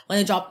 like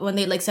when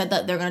they like said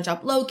that they're gonna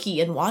drop Loki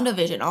and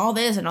WandaVision, all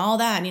this and all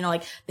that. And, you know,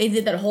 like they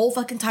did that whole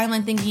fucking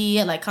timeline thingy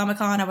at like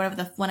Comic-Con or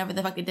whenever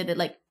the fuck they did it.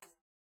 Like,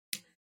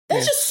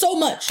 that's just so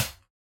much.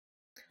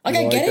 Like,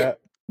 I get it.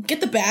 Get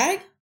the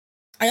bag.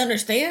 I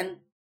understand.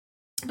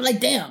 But like,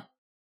 damn.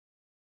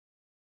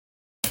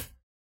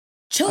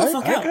 Chill the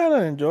fuck out. I kind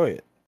of enjoy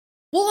it.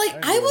 Well,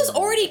 like, I was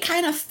already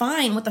kind of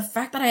fine with the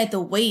fact that I had to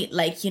wait,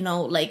 like, you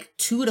know, like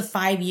 2 to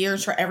 5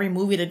 years for every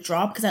movie to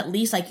drop. Because at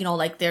least, like, you know,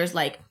 like, there's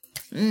like,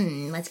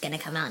 what's going to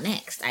come out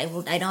next? I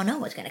don't know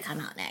what's going to come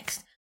out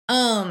next.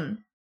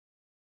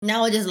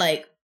 Now it's just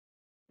like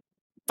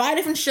 5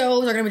 different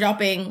shows are gonna be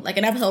dropping like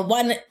an episode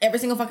 1 every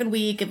single fucking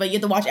week, but you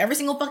have to watch every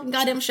single fucking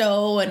goddamn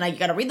show, and like you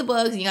gotta read the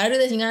books, and you gotta do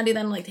this, you gotta do that.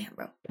 I'm like, damn,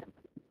 bro.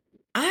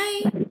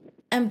 I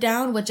am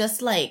down with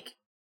just like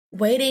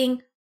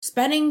waiting,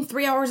 spending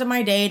 3 hours of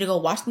my day to go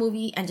watch the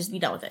movie and just be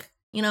done with it.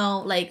 You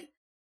know, like,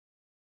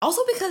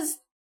 also because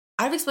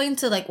I've explained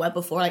to like Webb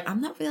before, like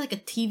I'm not really like a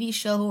TV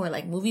show or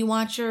like movie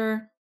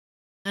watcher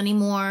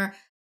anymore.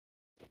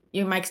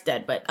 Your mic's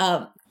dead, but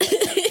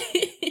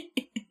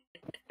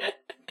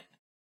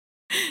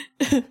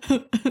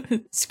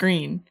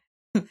screen.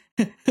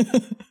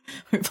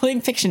 We're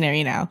playing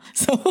Pictionary now,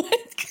 so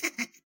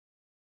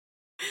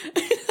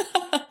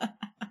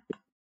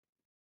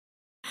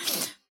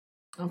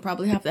I'll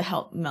probably have to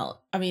help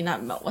melt. I mean,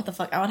 not melt. What the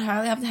fuck? I would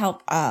highly have to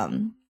help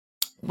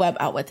Webb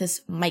out with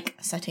his mic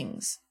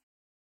settings,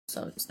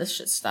 so this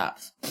shit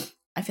stops.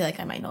 I feel like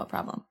I might know a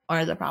problem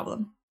or the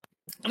problem.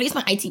 I use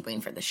my IT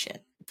brain for this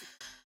shit,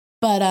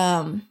 but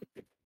I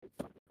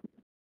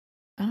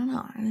don't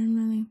know. I didn't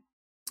really.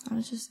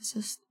 It's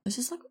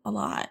just like a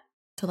lot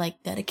to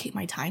like dedicate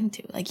my time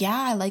to. Like, yeah,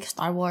 I like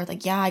Star Wars.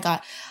 Like, yeah, I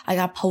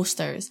got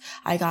posters.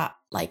 I got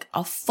like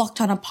a fuck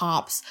ton of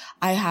pops.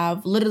 I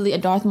have literally a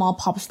Darth Maul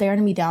pop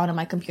staring me down in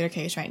my computer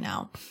case right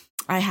now.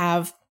 I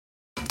have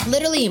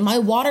literally my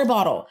water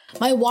bottle.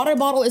 My water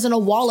bottle is in a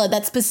wallet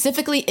that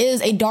specifically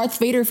is a Darth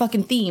Vader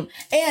fucking theme.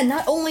 And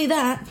not only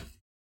that,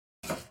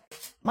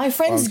 my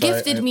friends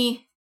gifted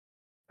me.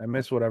 I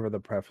missed whatever the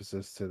preface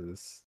is to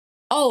this.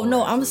 Oh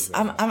no, I'm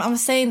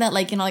saying that,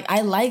 like, you know, like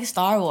I like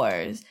Star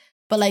Wars,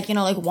 but like, you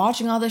know, like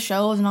watching all the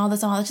shows and all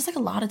this and all, it's just like a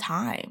lot of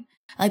time.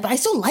 Like, but I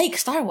still like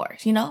Star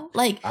Wars, you know?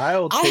 Like I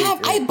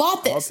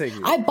bought this.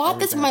 I bought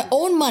this with my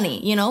own money,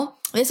 you know?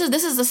 This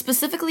is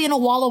specifically in a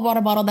Walla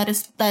water bottle that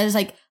is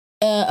like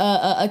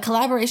a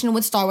collaboration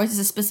with Star Wars. This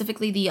is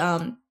specifically the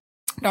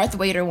Darth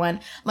Vader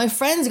one. My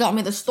friends got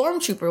me the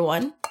Stormtrooper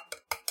one.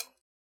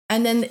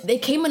 And then they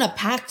came in a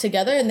pack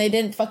together, and they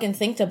didn't fucking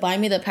think to buy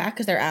me the pack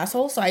because they're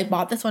assholes. So I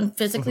bought this one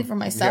physically for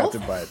myself. You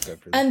have to buy it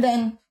separately. And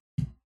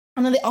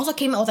then they also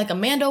came out with like a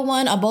Mando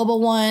one, a Boba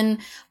one,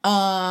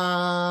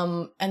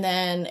 and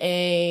then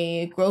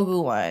a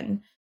Grogu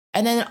one,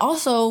 and then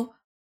also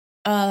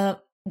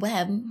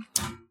Webb,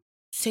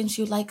 since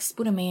you like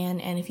Spooderman,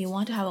 and if you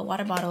want to have a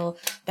water bottle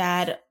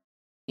that,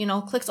 you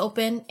know, clicks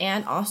open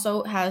and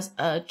also has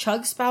a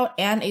chug spout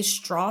and a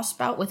straw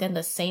spout within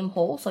the same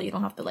hole, so you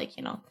don't have to, like,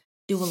 you know,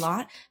 do a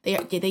lot.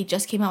 They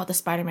just came out with the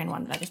Spider-Man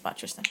one that I just bought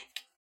Tristan.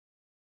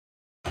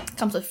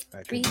 Comes with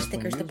 3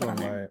 stickers to put on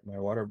there. My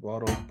water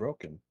bottle is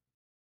broken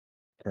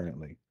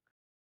currently.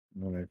 I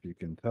don't know if you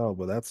can tell,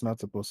 but that's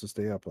not supposed to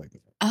stay up like that.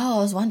 Oh,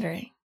 I was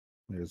wondering.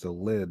 There's a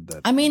lid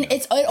that. I mean,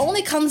 it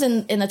only comes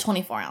in a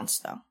 24 ounce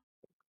though.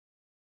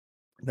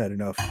 Not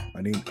enough.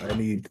 I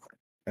need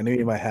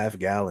my half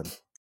gallon.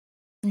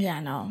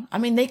 Yeah, no. I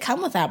mean, they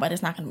come with that, but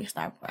it's not going to be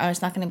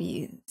it's not going to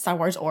be Star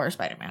Wars or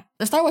Spider-Man.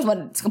 The Star Wars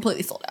one is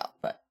completely sold out.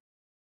 But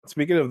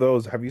speaking of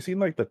those, have you seen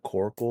like the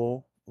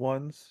Corkle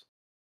ones?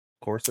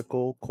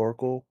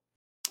 Corkle.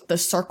 The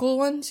circle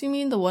ones, you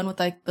mean? The one with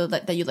like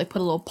that you like put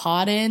a little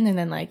pot in, and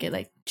then like it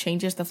like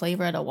changes the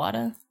flavor of the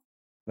water?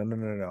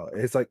 No.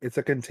 It's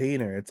a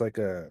container. It's a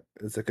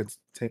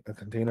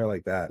container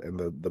like that, and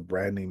the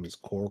brand name is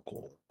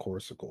Corsicle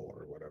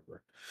or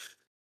whatever.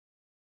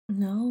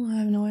 No, I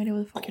have no idea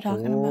what the fuck you're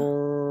talking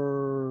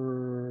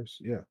about.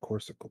 Yeah,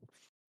 Corsicle.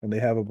 And they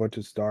have a bunch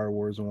of Star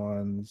Wars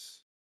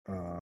ones.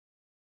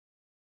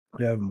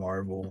 They have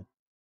Marvel.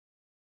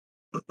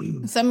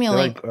 Send me a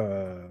link.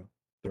 Like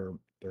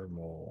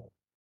thermal.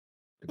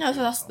 No,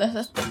 so that's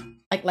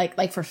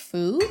like for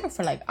food or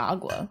for like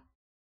agua?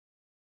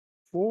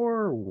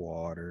 For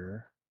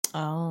water.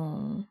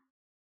 Oh.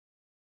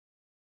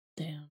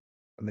 Damn.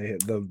 And they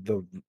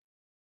the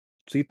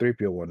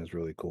C-3PO one is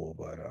really cool,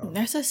 but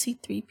there's a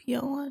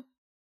C-3PO one.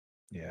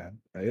 Yeah,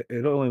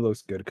 it only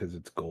looks good because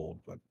it's gold,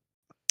 but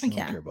I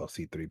don't care about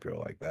C-3PO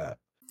like that.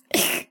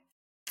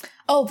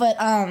 Oh, but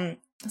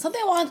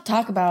something I wanted to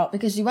talk about,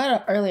 because you brought it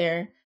up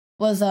earlier,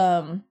 was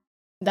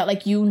that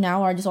like you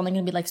now are just only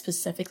going to be like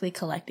specifically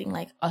collecting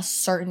like a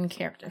certain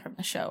character from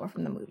the show or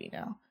from the movie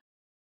now,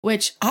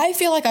 which I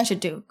feel like I should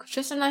do.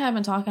 Tristan and I have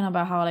been talking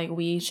about how like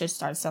we should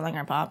start selling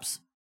our pops.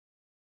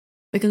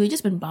 Because we've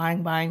just been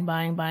buying.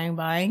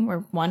 We're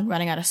 1,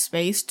 running out of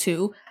space.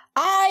 2,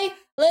 I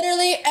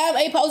literally am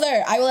a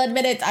poser. I will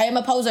admit it. I am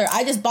a poser.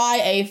 I just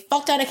buy a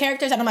fuck ton of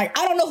characters and I'm like,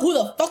 I don't know who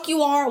the fuck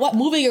you are, what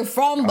movie you're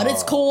from, but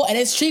it's cool and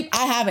it's cheap.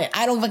 I have it.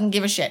 I don't fucking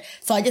give a shit.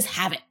 So I just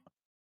have it.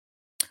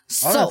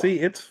 Honestly,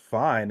 it's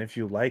fine if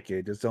you like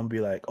it. Just don't be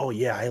like, oh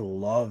yeah, I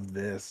love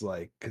this.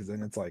 Like, because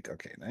then it's like,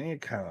 okay, now you're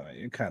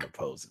kind of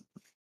posing.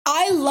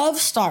 I love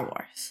Star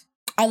Wars.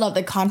 I love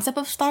the concept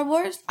of Star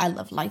Wars. I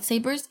love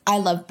lightsabers. I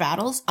love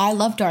battles. I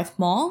love Darth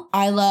Maul.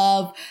 I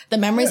love the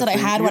memories that I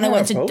had when I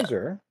went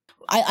to.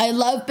 I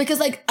love, because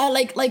like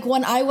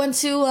when I went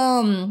to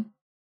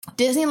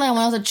Disneyland when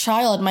I was a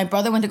child, my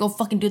brother went to go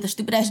fucking do the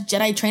stupid ass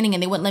Jedi training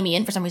and they wouldn't let me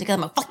in for some reason because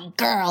I'm a fucking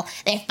girl.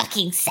 They're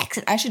fucking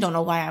sexist. I actually don't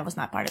know why I was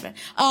not part of it.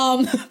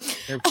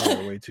 They're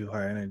probably way too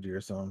high energy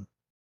or something.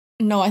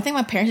 No, I think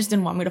my parents just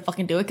didn't want me to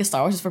fucking do it because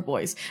Star Wars is for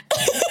boys.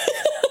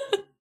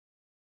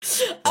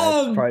 That's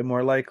probably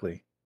more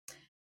likely.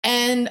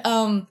 And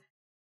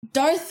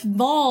Darth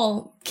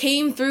Maul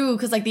came through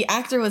because like the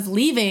actor was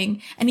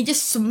leaving and he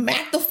just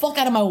smacked the fuck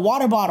out of my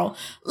water bottle.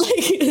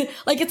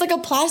 Like it's like a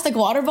plastic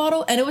water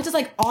bottle and it was just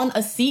like on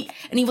a seat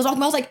and he was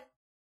walking. I was like,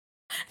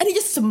 and he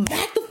just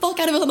smacked the fuck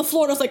out of it on the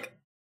floor and I was like,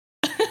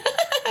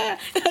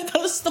 that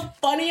was the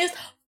funniest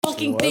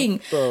fucking thing.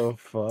 What the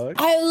fuck?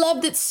 I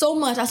loved it so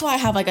much. That's why I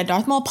have like a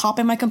Darth Maul pop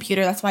in my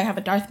computer. That's why I have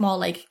a Darth Maul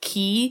like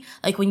key.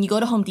 Like when you go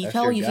to Home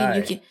Depot, you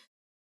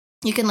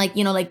can like,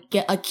 you know, like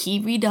get a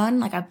key redone.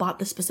 Like I bought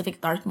the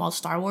specific Darth Maul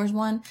Star Wars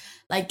one.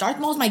 Like Darth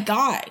Maul's my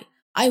guy.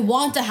 I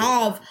want to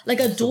have like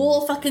a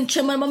dual fucking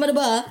to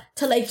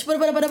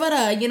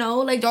like, you know,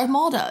 like Darth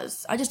Maul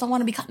does. I just don't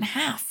want to be cut in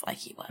half like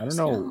he was. I don't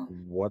know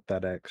what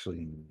that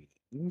actually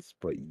means,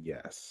 but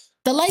yes.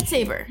 The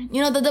lightsaber,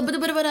 you know, the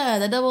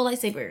double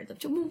lightsaber.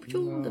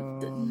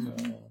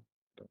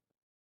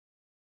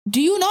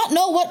 Do you not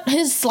know what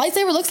his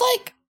lightsaber looks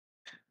like?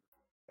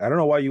 I don't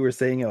know why you were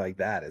saying it like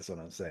that. Is what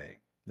I'm saying.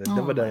 Because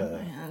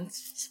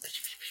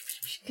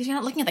you're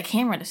not looking at the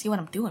camera to see what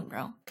I'm doing,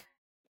 bro.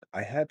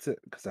 I had to,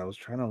 because I was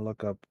trying to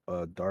look up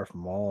a Darth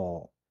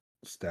Maul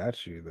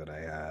statue that I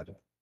had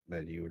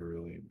that you would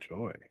really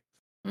enjoy.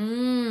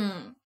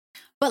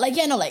 But like,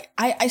 yeah, no, like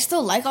I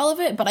still like all of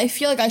it, but I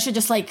feel like I should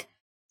just like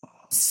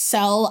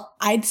sell,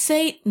 I'd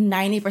say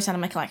 90%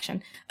 of my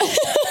collection.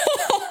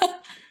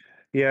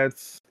 Yeah,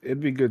 it'd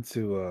be good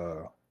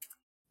to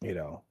you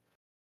know,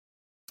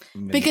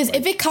 because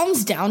if it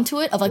comes down to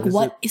it of like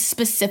what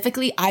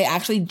specifically I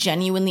actually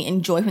genuinely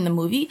enjoy from the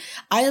movie,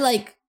 I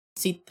like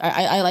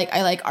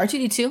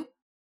R2D2.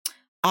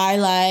 I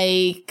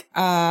like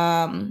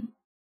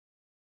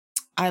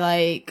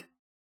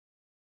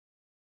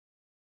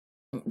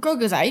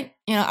Grogu's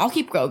you know, I'll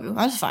keep Grogu.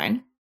 That's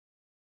fine.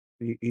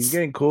 He's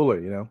getting cooler,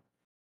 you know.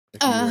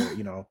 If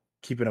you know,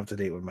 keeping up to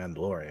date with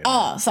Mandalorian.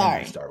 Oh,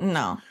 sorry.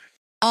 No.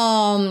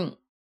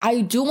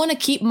 I do want to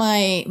keep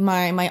my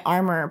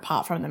armor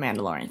pop from the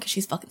Mandalorian because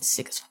she's fucking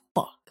sick as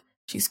fuck.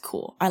 She's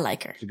cool. I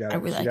like her. She got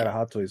a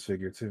Hot Toys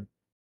figure too.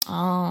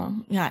 Oh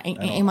yeah,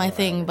 ain't my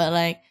thing, but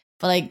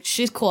like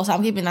she's cool, so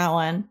I'm keeping that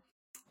one.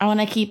 I want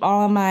to keep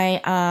all of my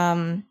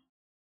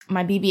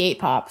my BB-8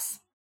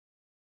 pops,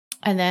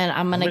 and then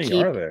I'm gonna keep. How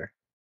many are there?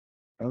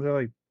 Are there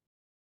like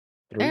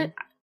 3?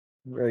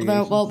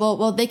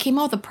 Well, they came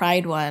out with the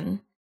Pride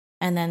one,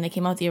 and then they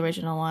came out with the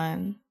original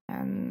one,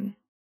 and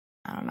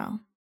I don't know.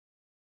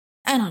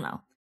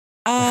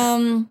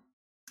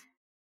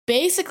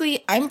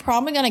 Basically, I'm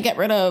probably gonna get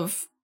rid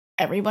of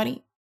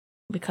everybody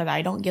because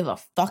I don't give a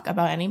fuck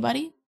about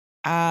anybody.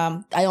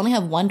 I only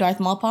have one Darth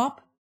Maul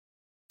pop.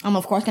 I'm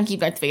of course gonna keep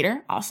Darth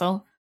Vader.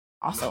 Also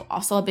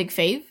a big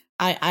fave.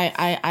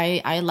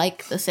 I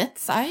like the Sith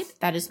side.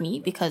 That is me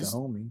because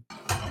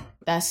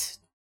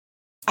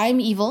I'm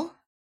evil.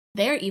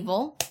 They're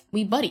evil.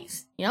 We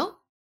buddies. You know,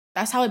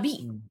 that's how it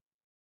be.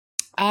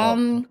 Let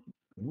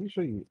me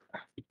show you.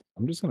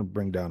 I'm just gonna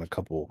bring down a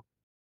couple.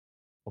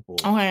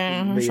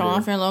 Okay, show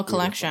off your little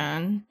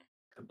collection.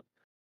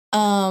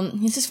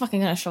 He's just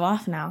fucking gonna show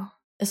off now.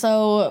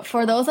 So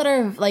for those that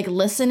are like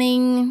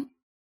listening,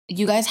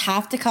 you guys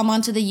have to come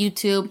onto the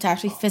YouTube to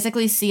actually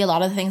physically see a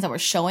lot of the things that we're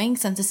showing,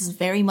 since this is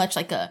very much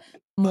like a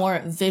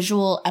more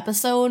visual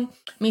episode.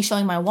 Me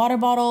showing my water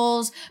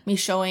bottles, me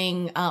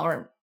showing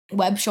or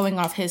Webb showing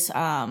off his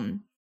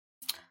Funko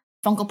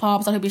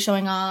Pops that he'll be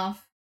showing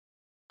off.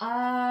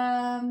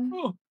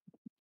 Oh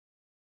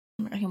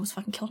my god, he almost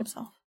fucking killed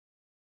himself.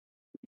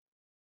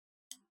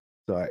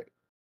 So I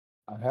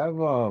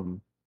have I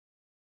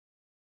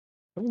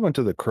went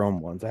to the chrome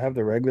ones. I have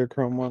the regular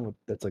chrome one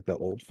that's like the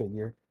old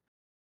figure.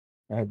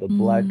 I have the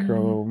black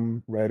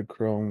chrome, red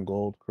chrome,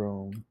 gold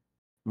chrome.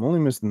 I'm only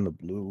missing the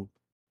blue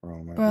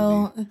chrome.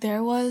 Bro,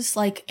 there was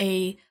like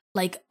a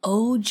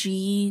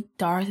OG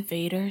Darth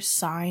Vader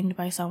signed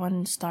by someone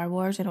in Star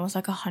Wars, and it was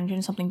like $100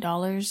 and something,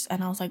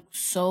 and I was like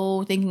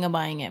so thinking of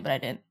buying it, but I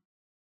didn't.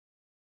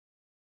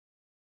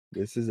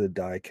 This is a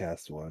die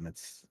cast one.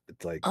 It's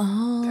like 10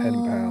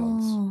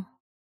 pounds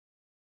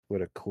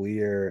with a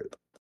clear,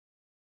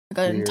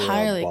 like an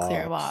entirely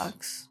clear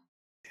box.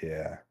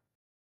 Yeah.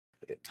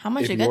 How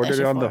much you get that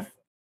shit for? I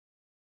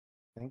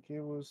think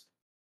it was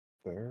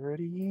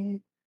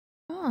 30.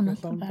 Oh, not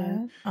too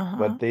bad.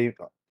 But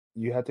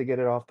you had to get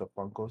it off the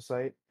Funko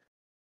site,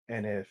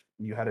 and if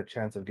you had a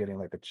chance of getting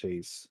like a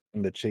chase,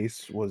 and the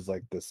chase was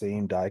like the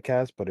same die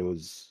cast, but it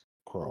was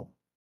chrome.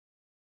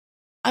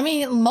 I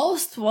mean,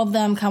 most of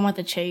them come with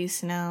the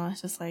chase now.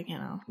 It's just like, you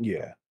know.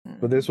 Yeah.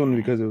 But this one,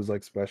 because it was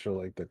like special,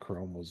 like the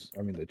chrome was,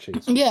 the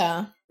chase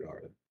was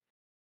guarded.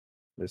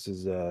 This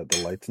is the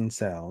Lights and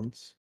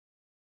Sounds.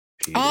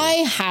 Peter.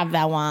 I have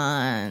that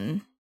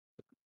one.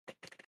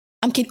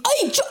 I'm kidding. Why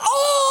would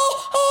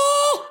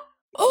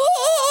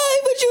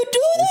you do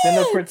that? It's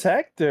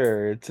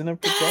in a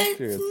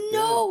protector.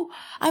 No,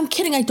 I'm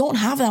kidding. I don't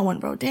have that one,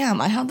 bro. Damn,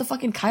 I have the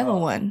fucking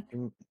Kylo one.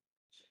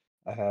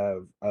 I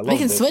love we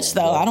can switch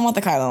though. I don't want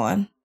the Kylo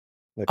one.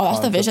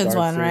 That's the Visions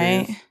one,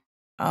 right?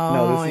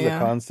 No, this is a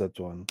concept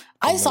one.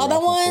 I saw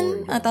that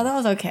one. I thought that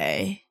was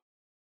okay.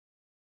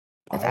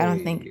 I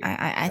don't think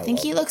I think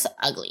he looks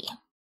ugly.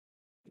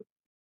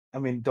 I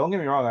mean, don't get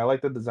me wrong, I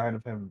like the design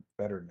of him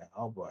better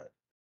now, but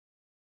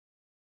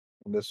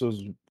this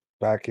was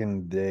back in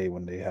the day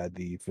when they had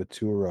the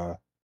Futura,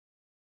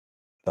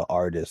 the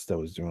artist that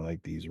was doing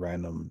like these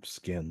random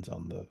skins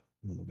on the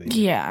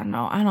video. Yeah,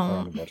 no, I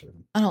don't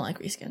like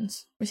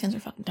reskins. Reskins are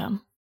fucking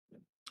dumb.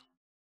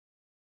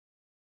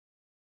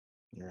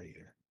 Right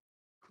here.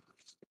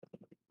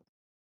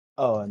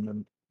 Oh, and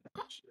then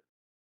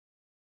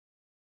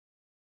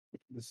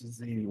this is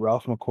the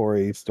Ralph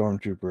McQuarrie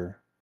Stormtrooper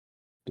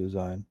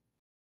design.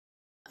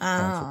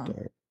 Concept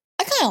art.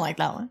 I kind of like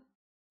that one.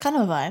 Kind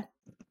of a vibe.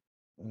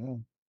 Yeah.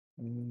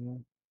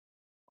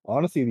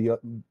 Honestly, the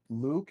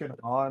Luke and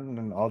Han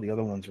and all the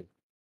other ones are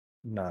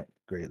not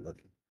great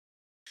looking.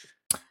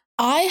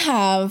 I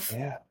have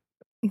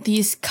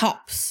these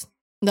cups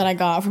that I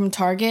got from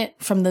Target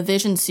from the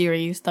Vision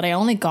series that I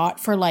only got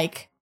for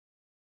like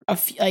a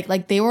few,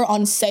 like they were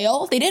on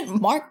sale. They didn't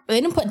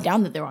put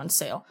down that they were on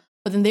sale,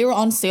 but then they were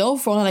on sale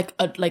for only like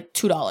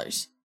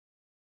 $2.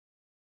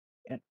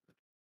 Yeah.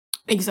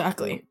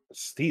 Exactly.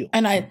 Steal.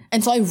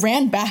 And so I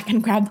ran back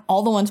and grabbed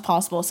all the ones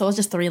possible. So it was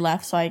just 3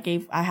 left. So I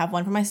have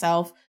one for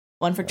myself,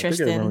 one for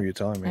Tristan. I remember you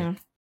telling me.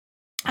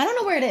 I don't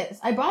know where it is.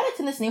 I brought it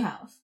to this new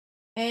house.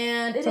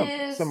 And it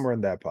is somewhere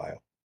in that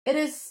pile. It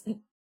is.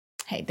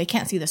 Hey, they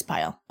can't see this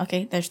pile.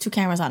 Okay, there's 2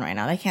 cameras on right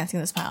now. They can't see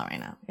this pile right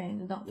now. Okay,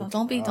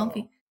 don't be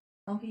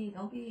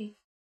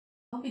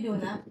doing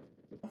that.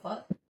 The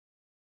fuck.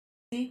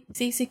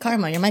 See,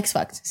 karma. Your mic's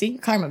fucked. See,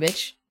 karma,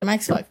 bitch. Your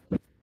mic's fucked.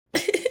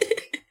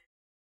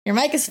 Your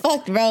mic is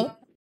fucked, bro.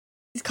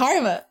 It's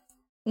karma.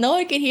 No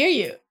one can hear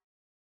you.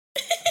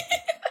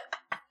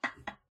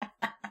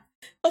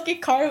 Fucking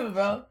karma,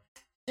 bro.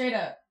 Straight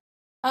up.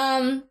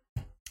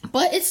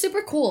 But it's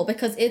super cool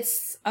because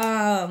it's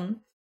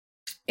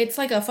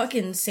like a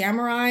fucking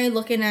samurai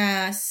looking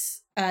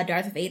ass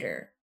Darth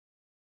Vader,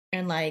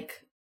 and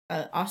like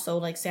also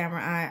like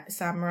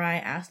samurai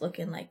ass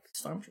looking like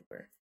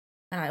Stormtrooper,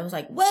 and I was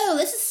like, whoa,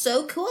 this is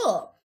so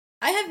cool.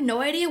 I have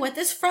no idea what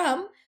this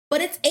from,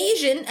 but it's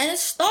Asian and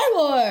it's Star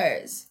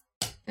Wars,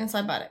 and so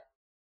I bought it,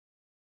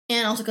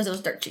 and also because it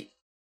was dirt cheap.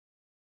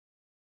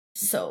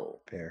 So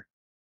fair.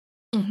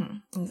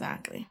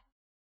 Exactly.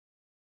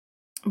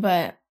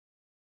 But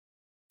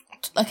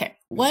okay,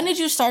 when did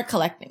you start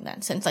collecting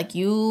then? Since like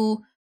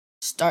you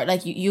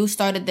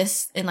started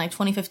this in like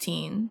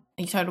 2015, and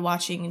you started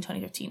watching in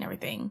 2015,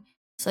 everything.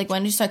 So like,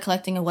 when did you start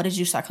collecting, and what did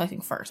you start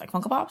collecting first? Like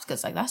Funko Pops,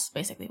 because like that's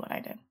basically what I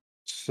did.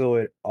 So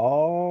it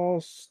all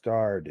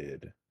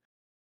started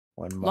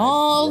when my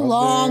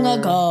long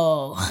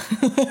ago,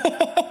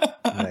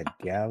 in a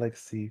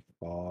galaxy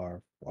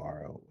far,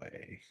 far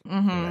away,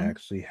 when I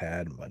actually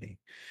had money.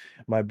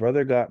 My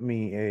brother got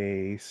me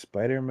a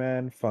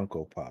Spider-Man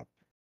Funko Pop.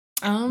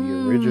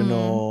 The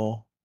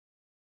original.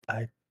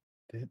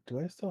 Do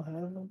I still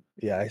have them?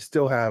 Yeah, I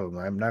still have them.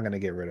 I'm not gonna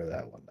get rid of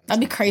that one.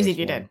 That'd be crazy if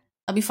you did.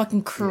 That'd be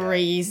fucking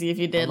crazy if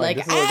you did. Like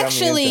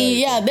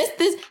actually, yeah,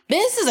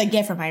 this is a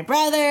gift from my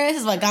brother. This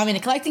is what got me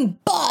into collecting.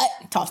 But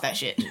toss that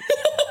shit.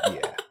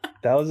 Yeah,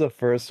 that was the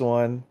first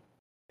one.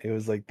 It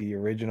was like the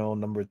original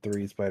number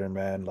 3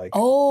 Spider-Man. Like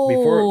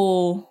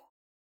before.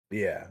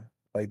 Yeah,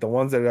 like the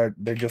ones that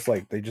they just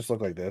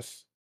look like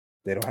this.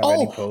 They don't have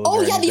any pose.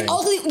 Oh yeah, anything. The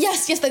ugly.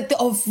 Yes, like the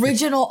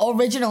original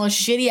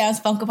shitty ass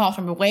Funko Pop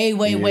from way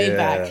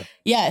back.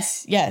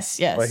 Yes.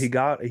 But he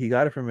got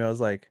it from me. I was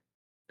like,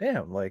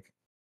 damn, like,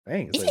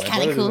 thanks. Like,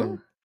 kind of cool.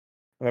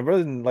 My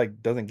brother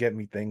doesn't get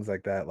me things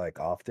like that like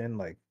often.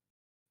 Like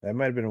that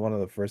might have been one of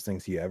the first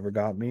things he ever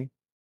got me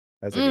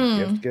as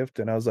like a gift.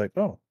 And I was like,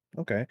 oh,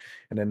 okay.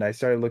 And then I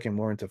started looking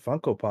more into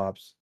Funko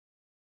Pops.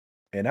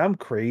 And I'm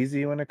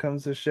crazy when it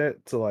comes to shit.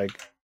 So like,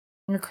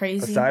 you're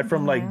crazy. Aside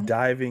from like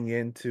diving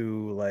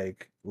into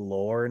like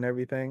lore and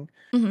everything,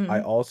 I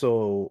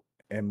also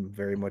am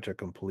very much a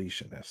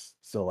completionist.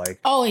 So like,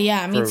 oh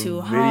yeah, me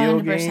too.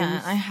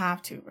 100%. I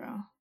have to,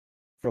 bro.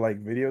 For like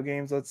video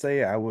games, let's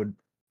say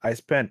I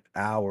spent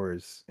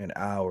hours and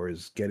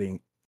hours getting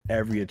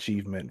every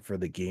achievement for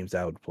the games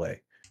I would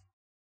play.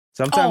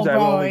 Sometimes I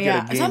would only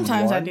get a game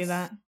Sometimes once. I do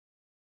that.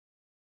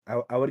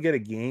 I would get a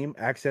game,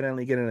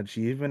 accidentally get an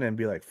achievement, and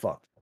be like,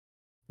 fuck.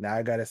 Now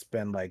I gotta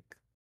spend like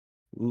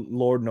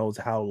Lord knows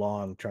how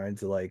long trying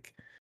to like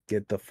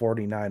get the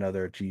 49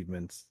 other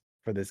achievements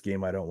for this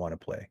game I don't want to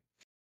play.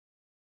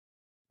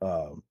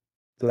 So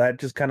that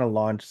just kind of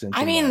launched into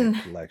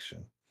my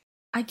collection.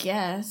 I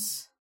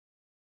guess.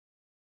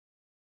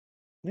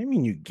 What do you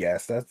mean you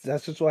guess? That's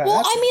just what well,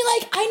 happened. I mean,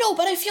 like, I know,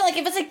 but I feel like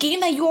if it's a game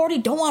that you already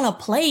don't want to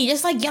play,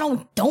 just like,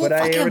 don't but fucking play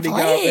it. But I already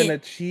got an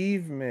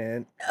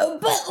achievement.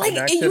 But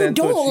like, you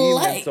don't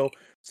like.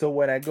 So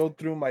when I go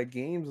through my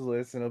games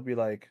list, and it'll be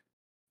like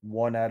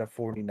 1 out of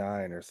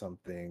 49 or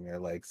something, or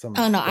like some.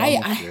 Oh no,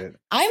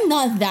 I'm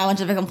not that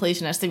much of a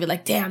completionist to be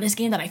like, damn, this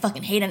game that I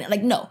fucking hate, and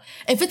like, no,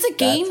 if it's a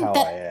game that's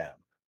how I am.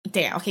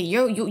 Damn, okay,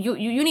 you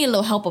need a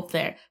little help up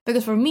there,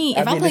 because for me,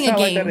 if I'm playing a game,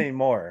 like that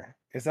anymore.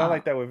 It's not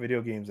like that with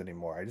video games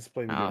anymore. I just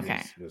play video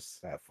games to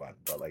just have fun.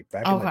 But like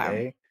back in the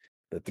day,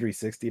 the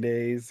 360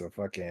 days of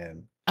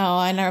fucking. Oh,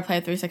 I never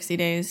played 360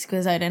 days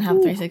because I didn't have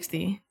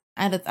 360.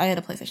 I had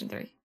a PlayStation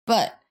 3.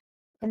 But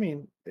I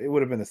mean, it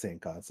would have been the same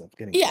concept.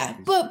 Yeah,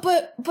 but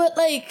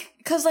like,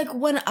 cause like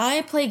when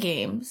I play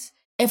games,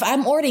 if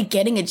I'm already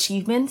getting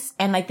achievements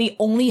and like they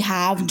only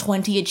have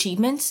 20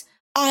 achievements,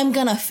 I'm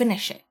gonna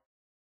finish it.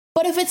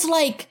 But if it's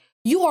like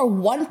you are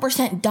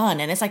 1%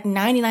 done and it's like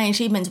 99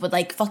 achievements with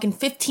like fucking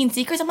 15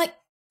 secrets, I'm like,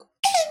 I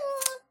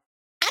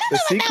don't know. The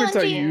secrets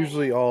are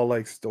usually all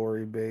like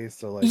story based,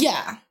 so like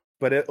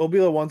But it'll be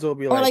the ones that'll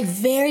be like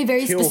very,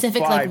 very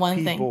specific, like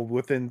one thing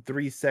within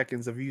 3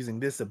 seconds of using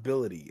this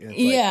ability. And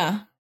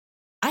it's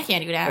I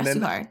can't do that. And it's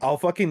then too hard. I'll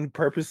fucking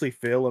purposely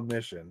fail a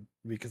mission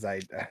because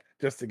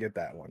just to get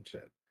that one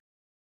shit.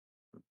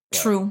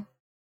 True.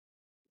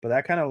 But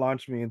that kind of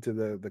launched me into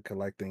the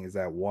collecting. Is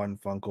that one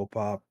Funko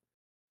Pop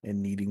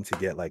and needing to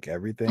get like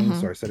everything?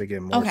 So I started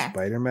getting more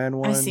Spider-Man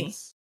ones. I see.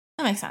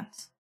 That makes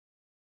sense.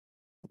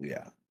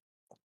 Yeah.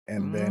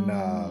 And then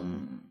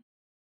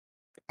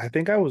I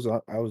think I was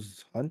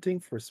hunting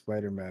for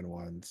Spider-Man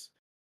ones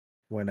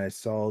when I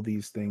saw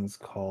these things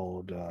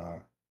called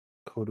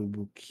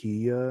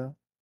Kotobukiya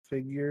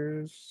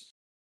figures.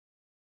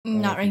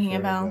 Not ringing a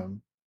bell.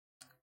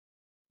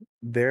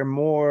 They're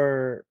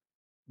collectibles,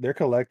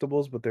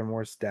 but they're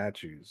more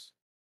statues.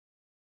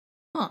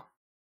 Huh.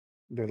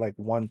 They're like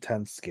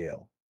 1/10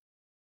 scale.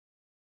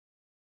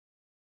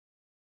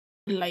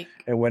 Like,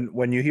 and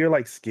when you hear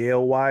like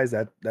scale wise,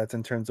 that's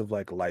in terms of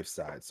like life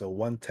size. So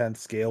 1/10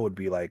 scale would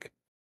be like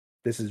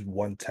this is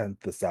 1/10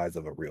 the size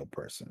of a real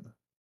person.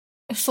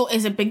 So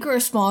is it bigger or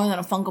smaller than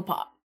a Funko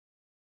Pop?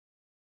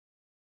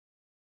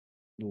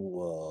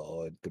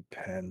 Well, it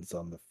depends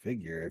on the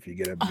figure. If you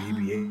get a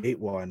BB-8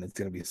 one, it's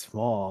gonna be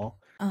small.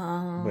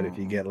 But if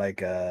you get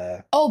like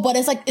a but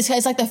it's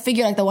like the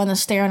figure, like the one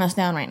that's staring us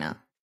down right now.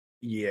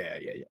 Yeah.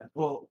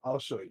 Well, I'll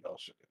show you.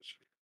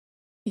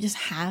 He just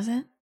has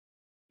it.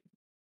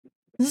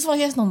 This is why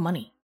he has no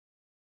money.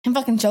 Him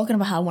fucking joking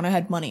about how when I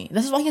had money.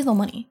 This is why he has no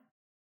money.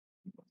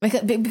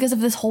 Because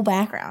of this whole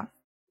background.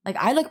 Like,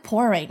 I look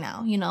poor right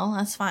now,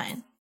 that's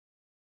fine.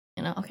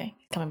 Okay,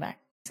 he's coming back.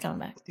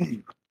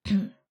 I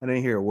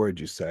didn't hear a word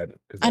you said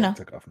because I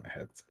took off my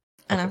headset.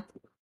 I know.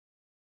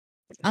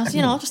 I was,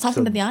 just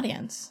talking to the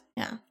audience.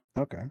 Yeah.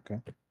 Okay.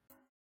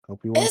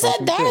 Hope you. It's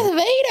a Darth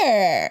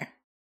Vader.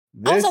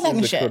 This is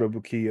the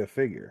Kotobukiya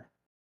figure.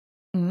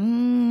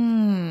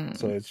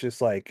 So it's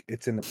just like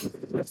it's in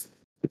the.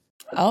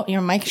 Oh,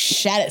 your mic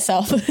shat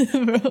itself.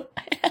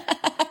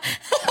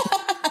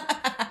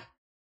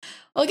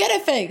 We'll get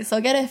it fixed.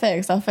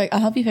 I'll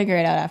help you figure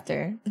it out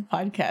after the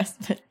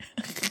podcast.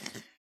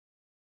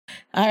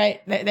 All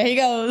right, there he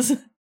goes.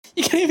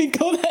 You can't even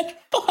go that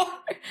far.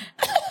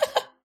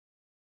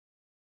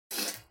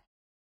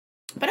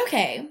 But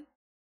okay.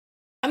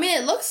 I mean,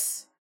 it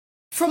looks,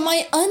 from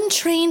my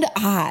untrained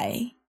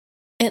eye,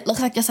 it looks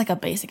like just like a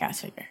basic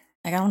ass figure.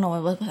 Like, I don't know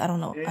what's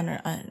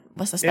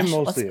the special. It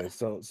mostly is.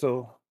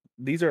 So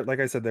these are, like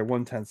I said, they're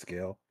 1/10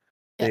 scale.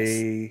 Yes.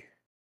 They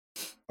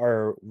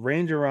are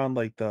range around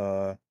like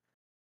the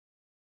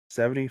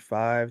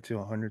 $75 to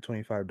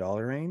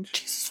 $125 range.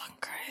 Jesus fucking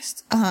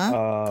Christ.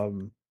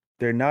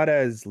 They're not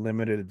as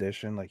limited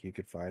edition. Like you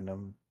could find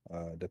them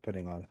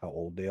depending on how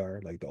old they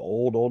are. Like the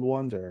old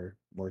ones are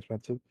more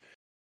expensive,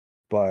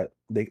 but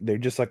they're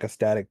just like a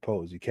static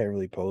pose. You can't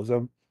really pose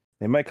them.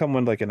 They might come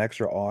with like an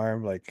extra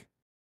arm, like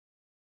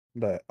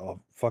the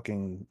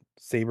fucking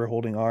saber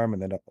holding arm,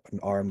 and then an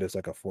arm that's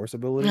like a force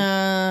ability.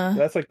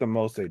 That's like the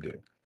most they do.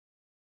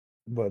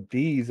 But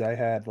these I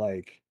had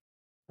a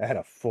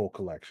full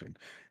collection.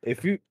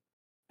 If you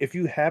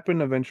happen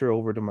to venture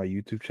over to my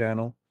YouTube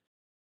channel,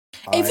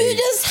 if you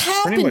just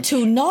happen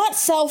to not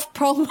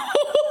self-promote,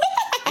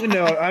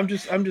 I'm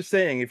just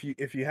saying,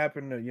 if you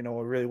happen to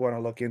really want to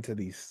look into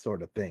these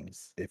sort of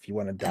things, if you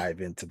want to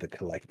dive into the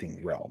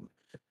collecting realm,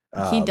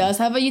 he does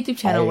have a YouTube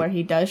channel where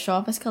he does show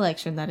off his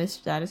collection. That is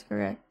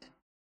correct.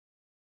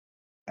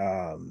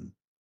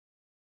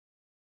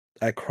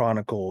 I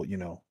chronicle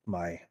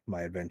my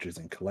adventures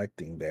in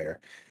collecting there,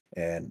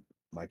 and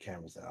my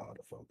camera's out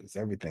of focus.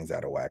 Everything's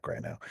out of whack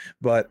right now.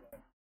 But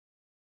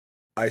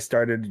I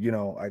started,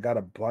 I got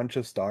a bunch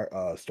of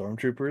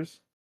stormtroopers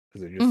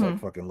because they just like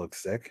fucking look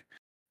sick.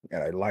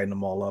 And I lined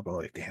them all up. I'm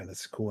like, damn,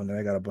 this is cool. And then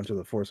I got a bunch of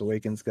the Force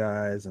Awakens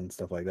guys and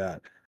stuff like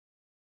that.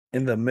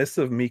 In the midst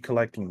of me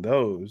collecting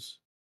those,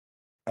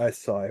 I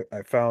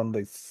found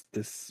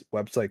this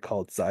website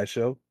called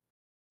Sideshow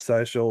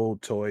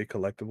Toy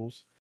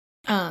Collectibles.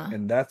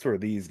 And that's where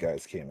these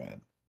guys came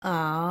in.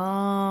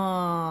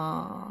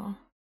 Oh.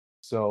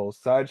 So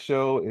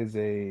Sideshow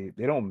they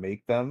don't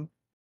make them,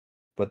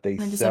 but they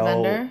sell.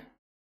 A vendor?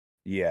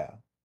 Yeah.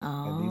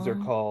 Oh. And these are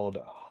called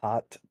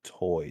Hot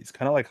Toys,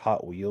 kind of like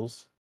Hot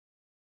Wheels.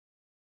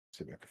 Let's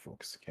see if I can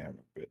focus the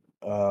camera a bit.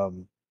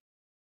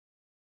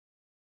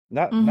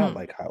 Not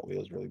like Hot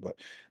Wheels really, but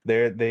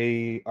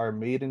they are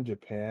made in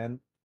Japan.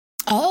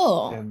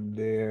 Oh. And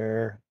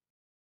they're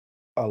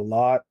a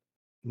lot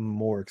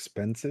more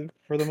expensive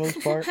for the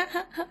most part,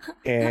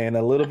 and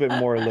a little bit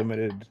more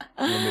limited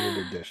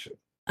edition.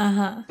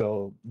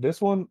 So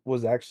this one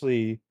was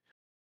actually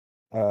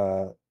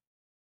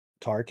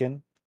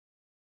Tarkin.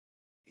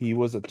 He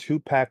was a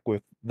 2-pack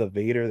with the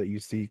Vader that you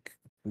see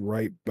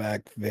right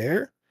back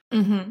there.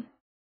 Kind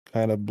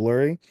of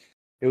blurry.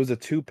 It was a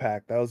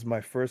 2-pack. That was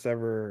my first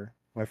ever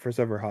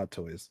Hot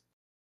Toys.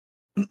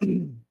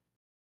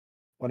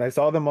 When I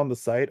saw them on the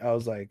site, I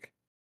was like,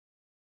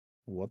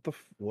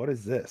 what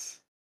is this?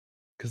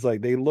 Because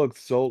like they looked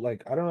so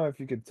like, I don't know if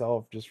you could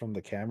tell just from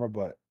the camera,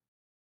 but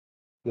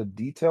the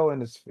detail in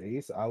his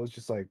face, I was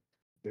just like,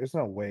 there's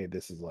no way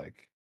this is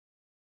like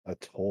a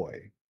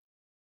toy.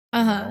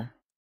 You know?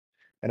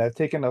 And I've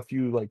taken a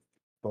few like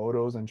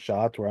photos and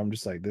shots where I'm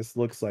just like, this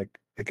looks like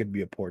it could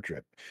be a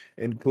portrait.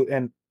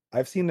 And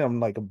I've seen them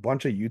like a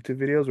bunch of YouTube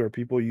videos where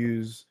people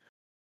use,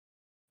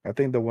 I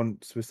think the one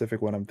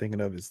specific one I'm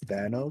thinking of is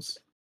Thanos.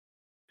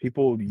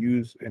 People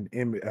use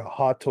a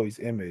Hot Toys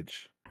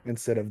image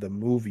instead of the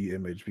movie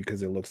image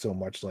because it looks so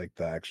much like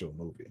the actual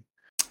movie.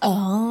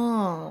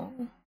 Oh.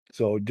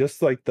 So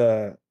just like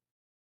the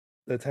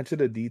attention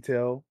to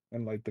detail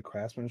and like the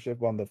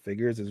craftsmanship on the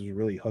figures is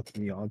really hooked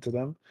me onto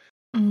them.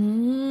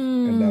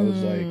 And that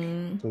was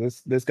like, so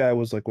this guy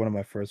was like one of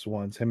my first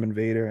ones, him and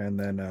Vader, and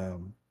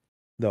then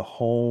the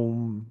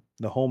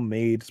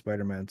homemade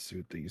Spider-Man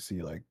suit that you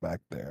see like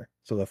back there.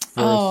 So the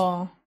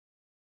first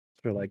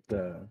for like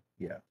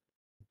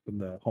from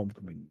the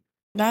Homecoming.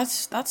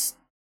 That's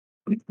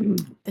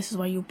this is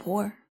why you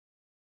poor.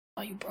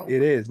 Why you broke.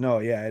 It is. No,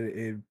 yeah,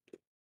 it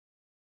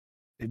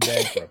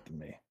bankrupted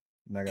me.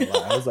 I'm not gonna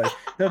lie. I was like,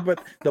 no,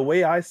 but the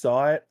way I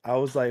saw it, I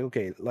was like,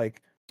 okay,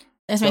 like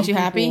this makes you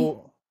happy.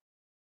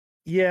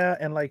 Yeah,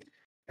 and like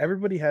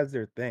everybody has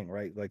their thing,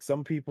 right? Like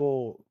some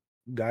people,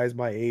 guys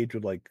my age,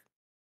 would like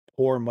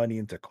pour money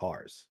into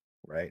cars,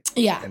 right?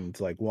 Yeah. And it's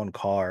like one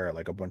car,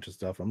 like a bunch of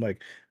stuff. I'm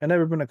like, I've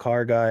never been a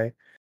car guy.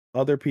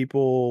 Other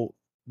people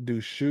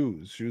do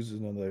shoes. Shoes is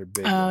another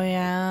big one.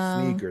 Yeah.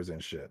 Like sneakers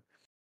and shit.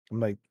 I'm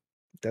like,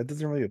 that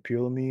doesn't really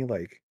appeal to me.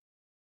 Like,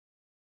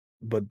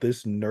 but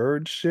this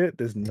nerd shit,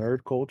 this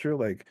nerd culture,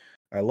 like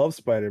I love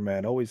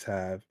Spider-Man, always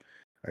have.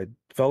 I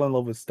fell in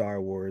love with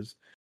Star Wars.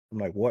 I'm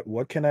like,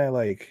 what can I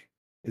like?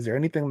 Is there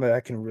anything that I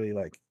can really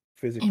like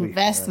physically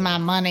invest my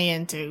money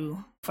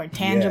into for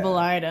tangible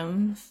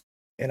items?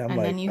 And I'm and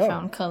like, then you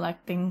found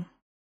collecting.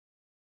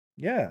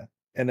 Yeah.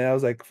 And then I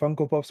was like,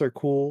 Funko Pops are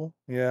cool.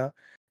 Yeah.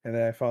 And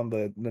then I found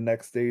the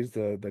next stage,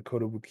 the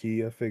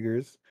Kotobukiya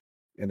figures.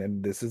 And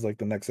then this is like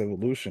the next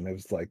evolution. It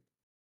was like,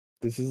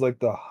 this is like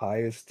the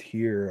highest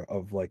tier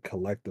of like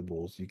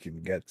collectibles you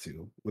can get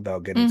to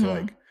without getting to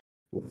like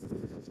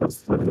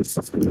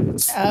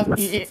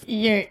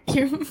you're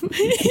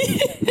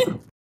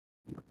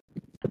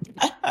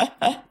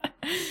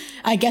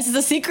I guess it's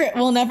a secret.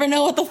 We'll never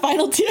know what the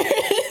final tier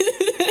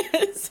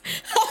is.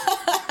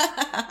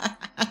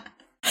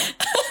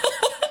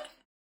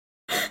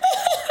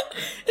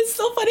 It's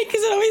so funny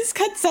because it always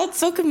cuts out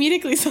so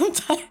comedically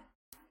sometimes.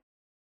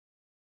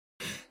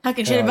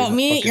 Talking shit about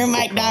me, your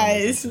mic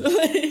dies.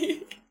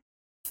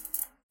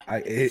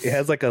 It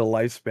has like a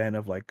lifespan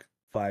of like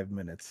 5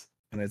 minutes.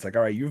 And it's like,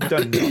 all right, you've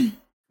done enough.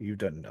 You've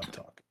done enough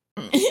talk.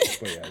 But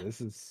yeah,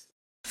 this is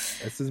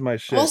my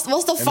shit. What's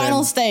the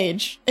final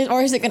stage?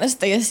 Or is it gonna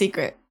stay a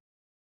secret?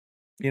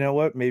 You know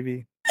what?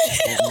 Maybe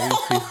stay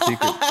a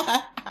secret.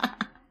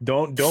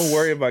 Don't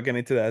worry about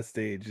getting to that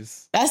stage.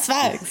 That's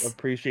facts. Just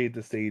appreciate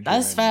the stage.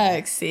 That's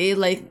facts. See,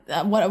 like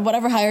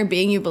whatever higher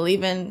being you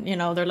believe in, you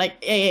know, they're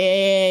like,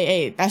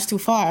 hey, that's too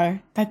far.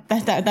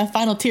 That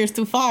final tier is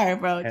too far,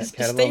 bro. Just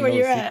stay where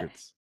you're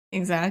secrets. At.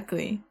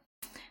 Exactly.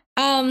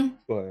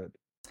 But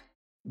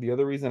the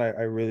other reason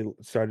I really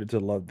started to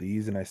love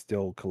these and I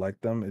still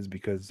collect them is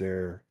because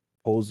they're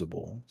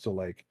posable. So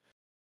like,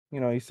 you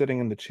know, he's sitting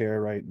in the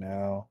chair right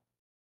now.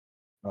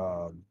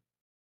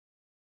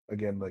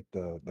 Again, like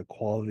the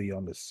quality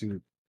on the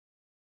suit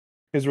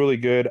is really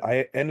good.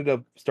 I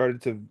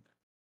started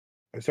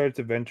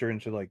to venture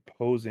into like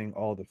posing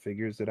all the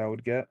figures that I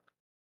would get.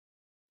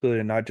 So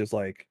they're not just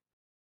like,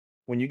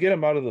 when you get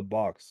them out of the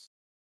box,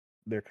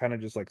 they're kind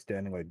of just like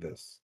standing like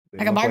this.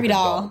 Like a Barbie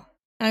doll.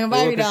 Like a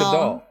Barbie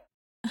doll.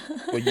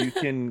 But you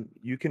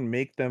can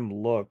make them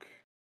look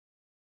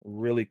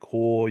really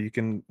cool. You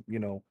can, you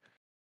know,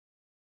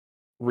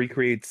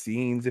 recreate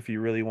scenes if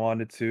you really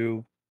wanted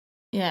to.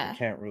 Yeah. I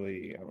can't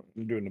really,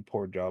 I'm doing a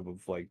poor job of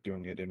like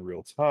doing it in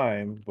real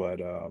time, but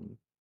you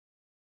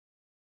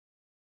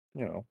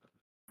know,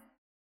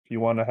 if you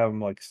want to have them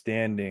like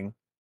standing,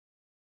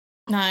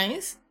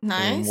 nice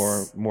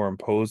more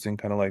imposing,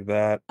 kind of like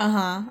that.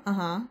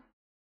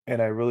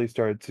 And I really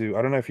started to,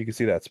 I don't know if you can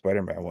see that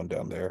Spider-Man one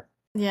down there.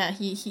 Yeah,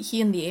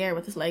 he in the air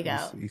with his leg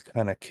out. He's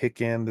kind of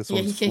kicking. This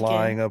one's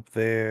flying up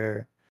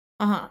there.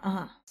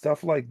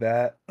 Stuff like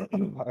that.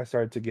 I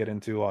started to get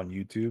into on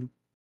YouTube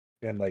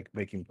and like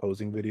making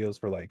posing videos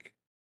for like,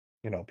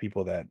 you know,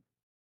 people that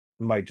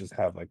might just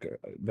have like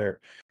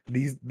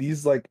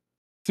these like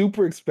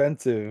super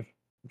expensive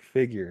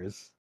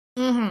figures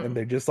and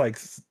they're just like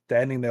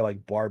standing there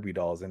like Barbie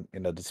dolls in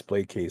a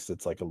display case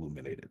that's like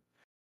illuminated.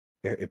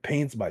 It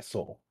pains my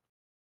soul.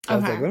 I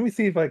was like, let me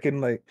see if I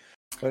can like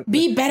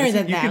be better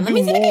than them. Let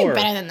me see if I can be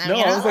better than them. No,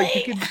 I was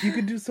like, you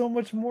could do so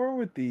much more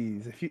with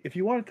these. If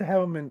you wanted to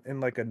have them in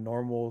like a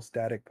normal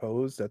static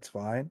pose, that's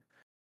fine.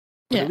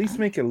 But at least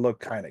make it look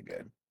kind of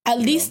good. At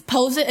least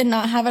pose it and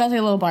not have it as a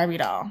little Barbie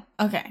doll.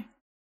 Okay,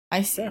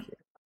 I see. Exactly.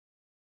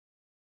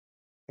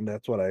 And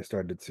that's what I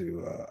started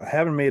to. I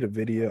haven't made a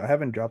video. I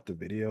haven't dropped a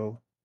video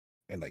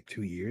in like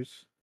 2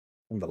 years.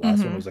 And the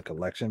last one was a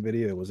collection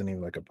video. It wasn't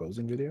even like a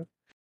posing video.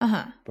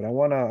 But I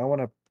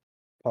wanna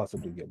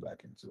possibly get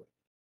back into it.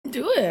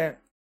 Do it.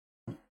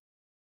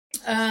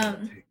 Take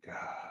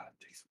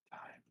some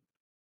time.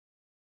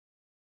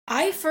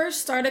 I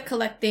first started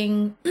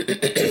collecting.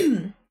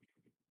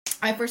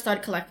 I first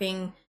started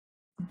collecting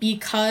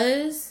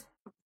because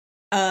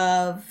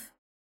of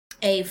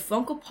a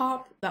Funko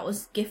Pop that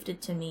was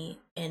gifted to me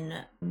in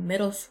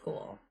middle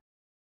school.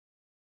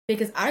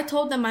 Because I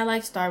told them I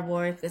liked Star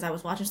Wars because I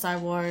was watching Star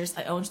Wars.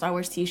 I owned Star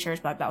Wars t-shirts,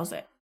 but that was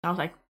it. That was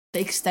like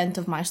the extent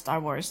of my Star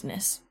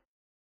Wars-ness.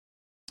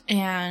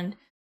 And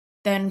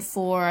then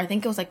for, I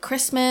think it was like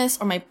Christmas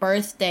or my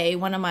birthday,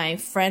 one of my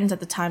friends at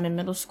the time in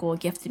middle school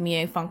gifted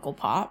me a Funko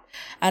Pop.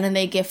 And then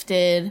they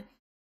gifted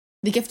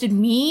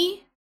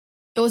me,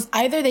 it was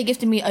either they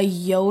gifted me a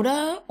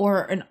Yoda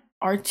or an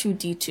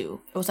R2-D2.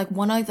 It was like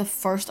one of the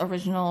first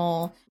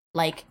original,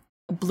 like,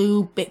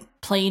 blue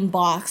plain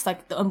box,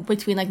 like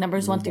between like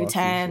numbers blue 1 through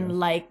 10,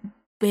 like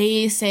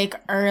basic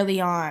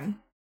early on.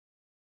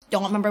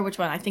 Don't remember which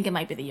one. I think it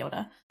might be the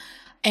Yoda.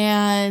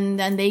 And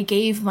then they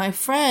gave my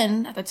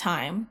friend at the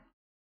time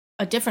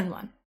a different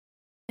one.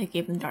 They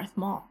gave them Darth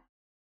Maul.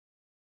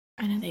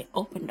 And then they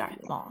opened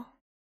Darth Maul.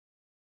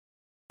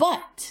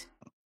 But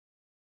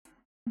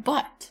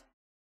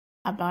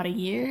about a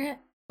year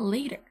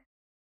later,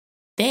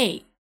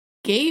 they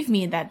gave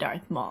me that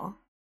Darth Maul.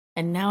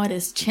 And now it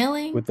is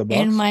chilling with the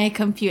box? In my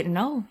computer.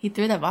 No, he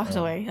threw that box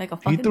away like a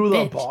fucking bitch. He threw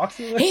the box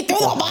away? He threw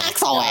the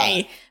box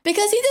away!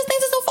 Because he just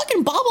thinks it's a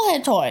fucking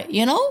bobblehead toy,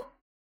 you know?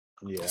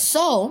 Yeah.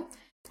 So,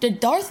 the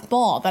Darth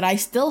Maul that I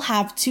still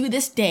have to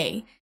this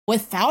day,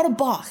 without a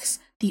box,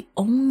 the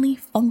only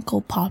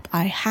Funko Pop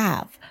I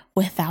have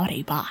without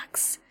a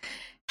box,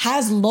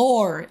 has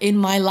lore in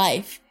my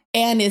life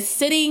and is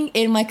sitting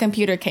in my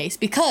computer case.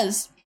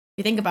 Because, if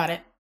you think about it,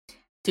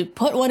 to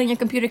put one in your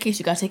computer case,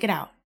 you gotta take it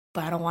out.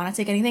 But I don't want to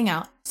take anything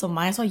out, so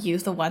might as well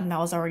use the one that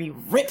was already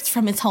ripped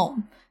from its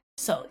home.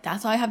 So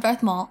that's why I have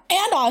Darth Maul.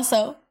 And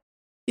also,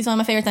 he's one of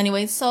my favorites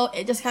anyways, so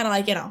it just kind of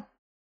like, you know.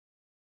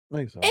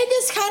 Makes sense. It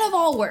just kind of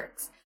all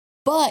works.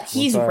 But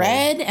he's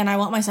red, and I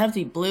want my setup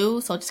to be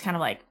blue, so it just kind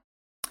of like,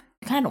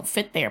 it kind of don't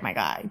fit there, my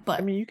guy. But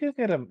I mean, you could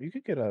get a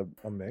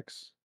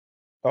mix.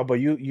 Oh,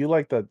 but you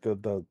like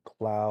the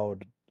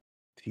cloud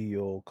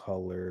teal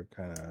color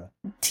kind of.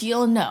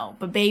 Teal, no,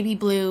 but baby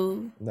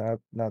blue.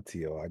 Not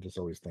teal. I just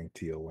always think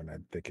teal when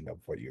I'm thinking of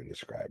what you're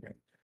describing,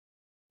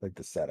 like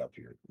the setup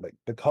here, like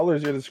the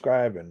colors you're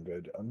describing.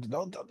 But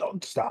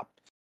don't stop.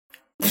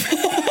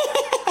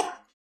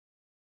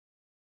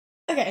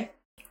 Okay.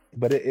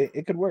 But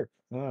it could work.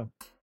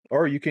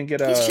 Or you can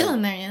get He's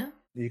chilling there, yeah.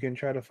 You can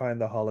try to find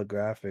the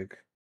holographic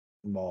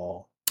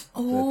Maul.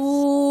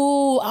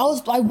 Oh,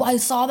 I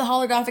saw the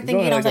holographic thing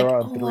and I was like,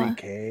 around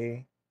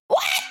 3K.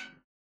 What?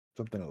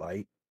 Something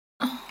light.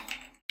 There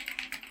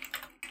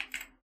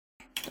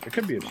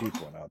could be a cheap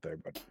one out there,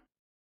 but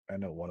I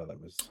know one of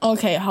them is.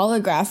 Okay,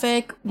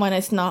 holographic, when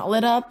it's not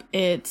lit up,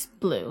 it's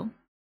blue.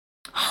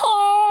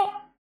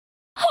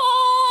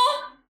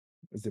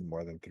 Is it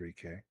more than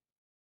 3K?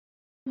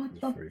 What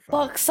the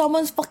fuck?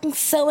 Someone's fucking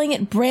selling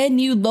it brand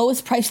new,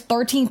 lowest price,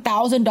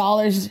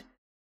 $13,000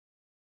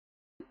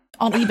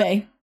 on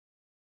eBay.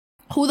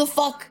 Who the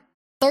fuck?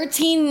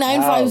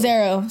 13,950.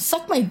 Wow.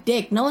 Suck my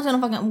dick. No one's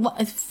gonna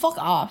fucking fuck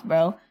off,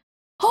 bro.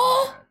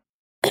 Huh?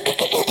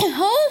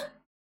 Huh?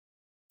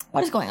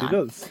 What is going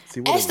on?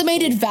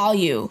 Estimated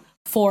value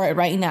for it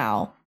right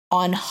now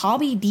on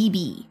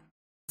HobbyDB,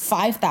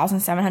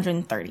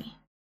 5,730.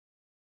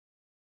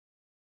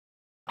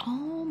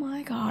 Oh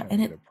my god!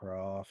 And it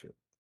profit.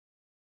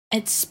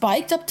 It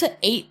spiked up to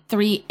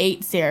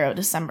 8,380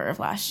 December of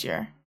last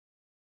year.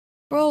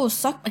 Bro,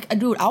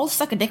 dude, I'll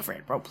suck a dick for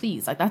it, bro.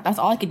 Please, like that's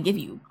all I can give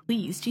you.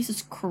 Please,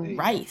 Jesus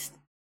Christ.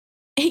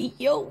 Hey,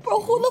 yo, bro,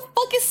 who the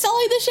fuck is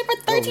selling this shit for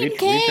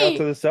 13K? Reach out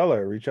to the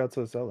seller.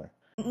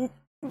 Bro,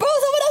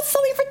 someone else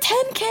selling for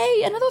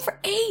 10K, another one for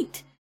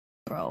 8.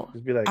 Bro,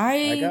 just be like,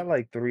 I got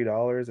like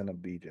 $3 and a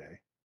BJ.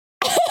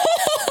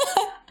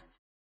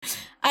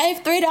 I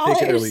have $3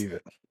 Take it or leave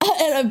it.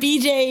 And a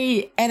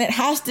BJ, and it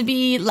has to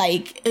be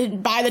like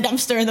by the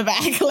dumpster in the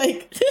back,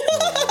 like.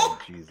 Oh,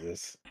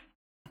 Jesus.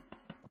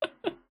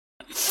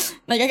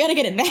 Like, I gotta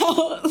get it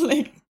now.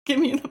 Like, give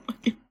me the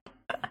money.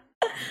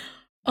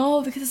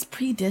 Oh, because it's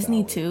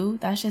pre-Disney too.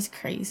 That's just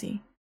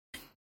crazy.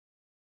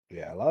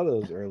 Yeah, a lot of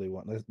those early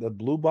ones, the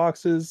blue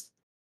boxes.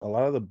 A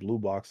lot of the blue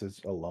boxes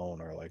alone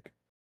are like,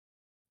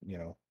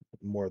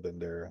 more than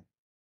their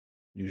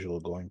usual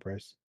going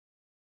price.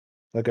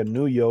 Like a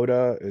new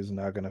Yoda is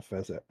not gonna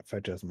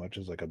fetch as much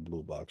as like a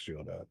blue box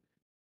Yoda.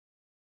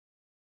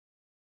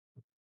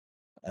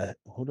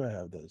 Who do I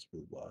have that's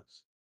blue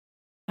box?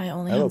 I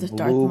only have this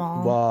Darth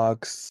Maul.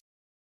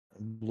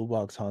 Blue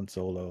box Han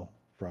Solo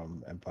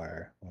from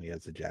Empire when he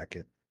has the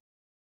jacket.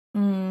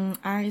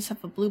 I just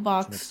have a blue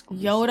box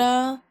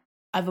Yoda.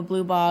 I have a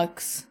blue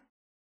box.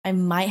 I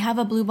might have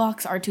a blue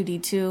box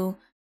R2D2,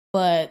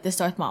 but this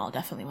Darth Maul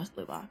definitely was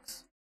blue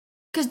box.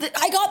 Because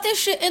I got this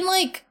shit in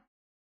like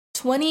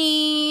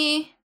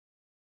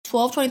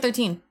 2012,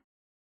 2013.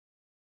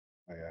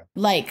 Oh, yeah.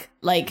 Like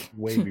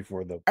way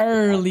before the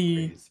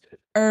early,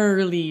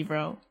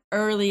 bro.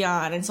 Early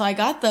on. And so I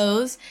got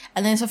those.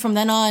 And then so from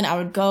then on, I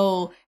would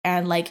go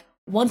and like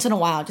once in a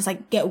while, just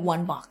like get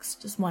one box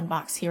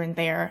here and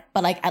there.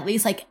 But like at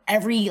least like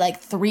every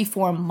like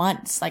 3-4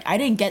 months. Like I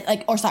didn't get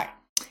like,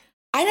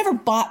 I never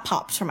bought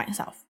pops for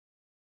myself.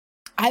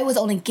 I was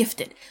only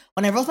gifted.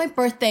 Whenever it was my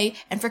birthday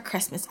and for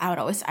Christmas, I would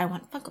always say, I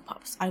want Funko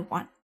Pops. I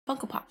want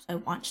Funko Pops. I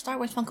want Star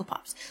Wars Funko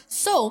Pops.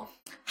 So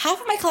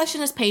half of my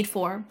collection is paid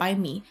for by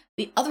me.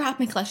 The other half of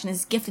my collection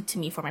is gifted to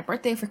me for my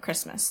birthday or for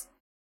Christmas.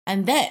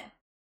 And then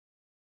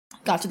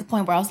got to the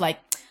point where I was like,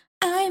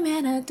 I'm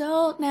an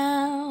adult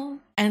now.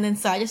 And then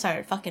so I just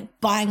started fucking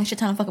buying a shit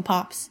ton of Funko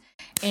Pops.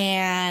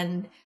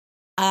 And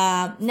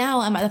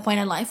now I'm at the point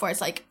in life where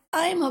it's like,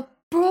 I'm a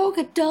broke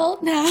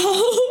adult now.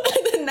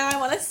 And then now I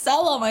want to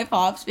sell all my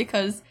Pops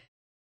because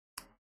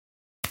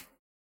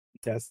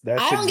that's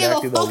I don't give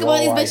a fuck about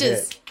these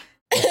bitches.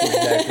 That's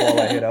exactly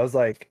all I hit. I was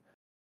like,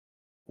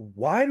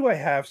 why do I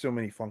have so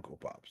many Funko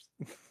Pops?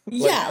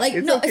 Why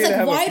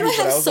do I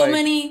have so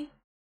many?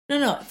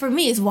 No, for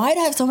me, it's why do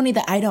I have so many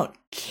that I don't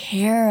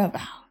care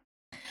about?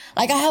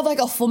 Like, I have, like,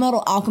 a Full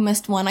Metal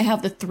Alchemist one. I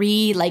have the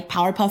 3, like,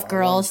 Powerpuff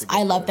Girls.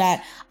 I love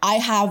that. I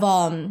have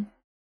a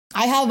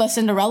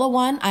Cinderella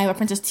one. I have a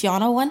Princess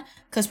Tiana one,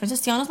 because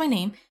Princess Tiana is my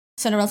name.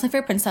 Cinderella's my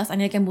favorite princess. I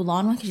need to get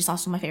Mulan one, because she's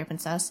also my favorite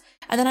princess.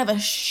 And then I have a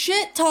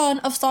shit ton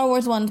of Star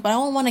Wars ones, but I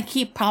only want to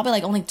keep probably,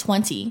 like, only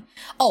 20.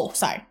 Oh,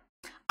 sorry.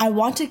 I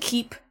want to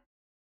keep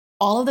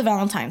all of the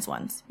Valentine's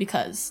ones,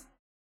 because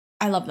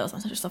I love those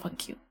ones. They're just so fucking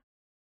cute.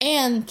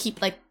 And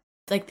keep, like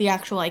the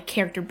actual, like,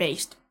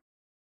 character-based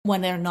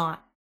when they're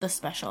not the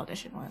special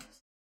edition ones.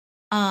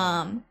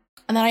 And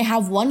then I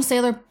have one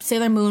Sailor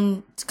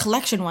Moon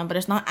collection one, but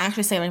it's not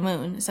actually Sailor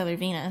Moon, it's Sailor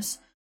Venus.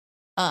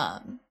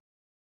 But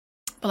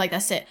like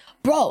that's it.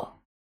 Bro,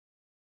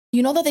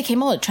 you know that they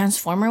came out with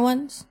Transformer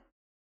ones?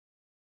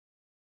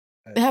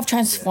 They have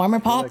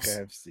Transformer Pops. Like I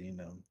have seen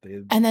them.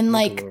 And then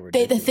like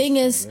the thing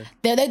is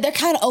they're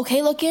kind of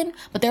okay looking,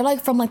 but they're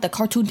like from like the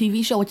cartoon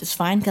TV show, which is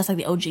fine because like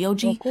the OG. Oh,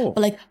 cool.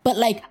 But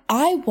like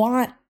I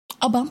want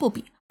a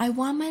Bumblebee. I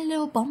want my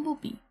little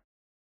Bumblebee.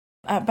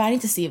 But I need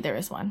to see if there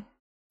is one.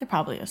 There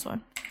probably is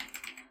one.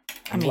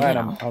 I'm glad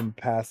I'm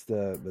past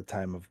the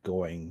time of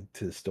going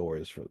to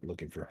stores for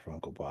looking for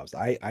Funko Pops.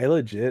 I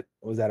legit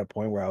was at a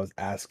point where I was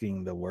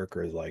asking the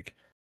workers like,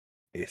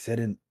 it said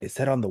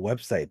on the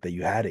website that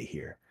you had it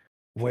here.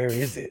 Where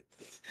is it?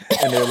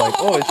 And they're like,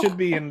 oh, it should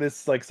be in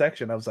this like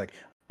section. I was like,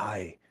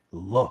 I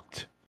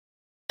looked.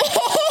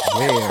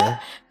 Where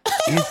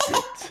is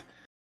it?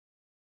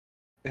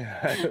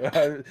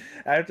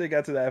 After I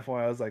got to that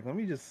point, I was like,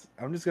 I'm just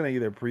gonna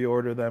either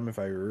pre-order them if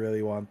I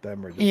really want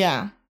them, or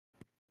just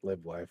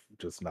live life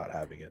just not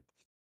having it.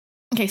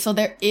 Okay, so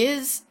there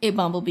is a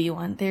Bumblebee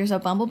one. There's a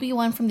Bumblebee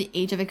one from the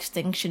Age of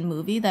Extinction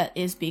movie that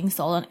is being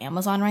sold on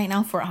Amazon right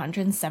now for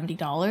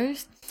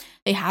 $170.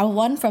 They have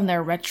one from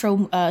their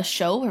retro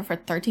show for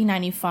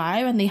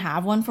 $13.95, and they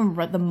have one from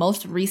the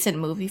most recent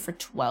movie for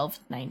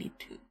 $12.92.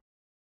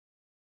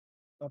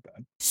 Not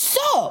bad.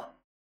 So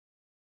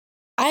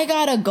I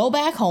gotta go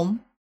back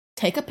home,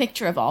 take a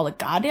picture of all the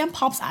goddamn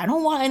Pops I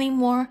don't want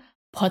anymore,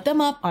 put them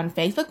up on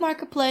Facebook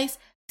Marketplace,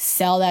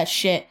 sell that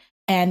shit,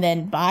 and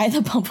then buy the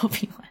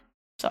Bumblebee one.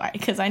 Sorry,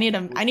 because I need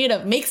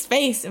to make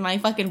space in my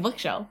fucking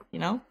bookshelf, you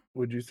know?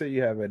 Would you say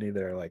you have any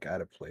that are like out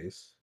of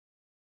place?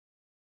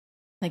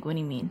 Like, what do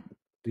you mean?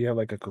 Do you have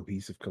like a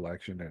cohesive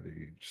collection, or do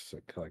you just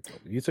like collect?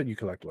 You said you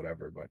collect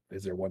whatever, but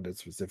is there one that's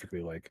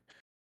specifically like?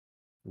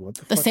 What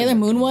the Sailor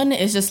Moon one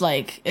is just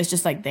like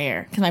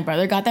there because my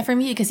brother got that for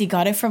me because he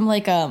got it from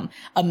like a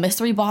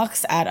mystery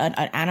box at an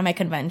anime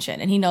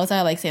convention, and he knows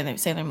I like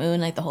Sailor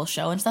Moon, like the whole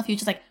show and stuff. He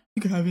was just like,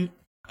 you can have it.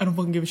 I don't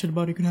fucking give a shit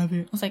about it. You can have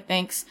it. I was like,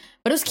 thanks,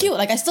 but it was cute.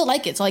 Like I still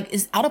like it. So like,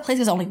 is out of place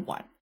is only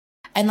one,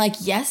 and like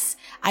yes,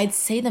 I'd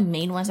say the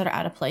main ones that are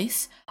out of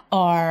place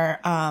are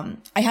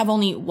I have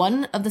only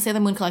one of the Sailor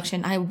Moon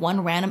collection. I have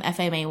one random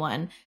FMA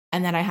one,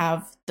 and then I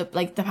have the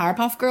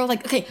Powerpuff Girls.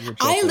 Like okay,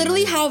 I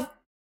literally have.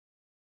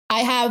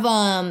 I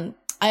have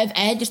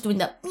Ed just doing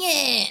the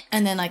yeah,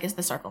 and then like it's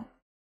the circle,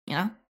 you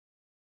know.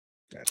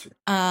 Gotcha.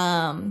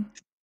 I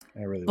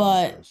really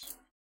but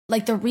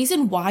like the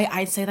reason why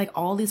I'd say like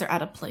all these are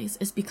out of place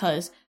is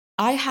because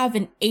I have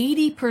an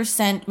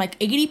 80%, like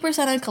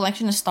 80% of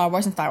collection is Star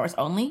Wars and Star Wars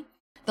only.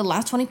 The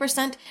last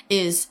 20%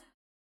 is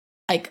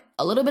like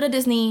a little bit of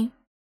Disney,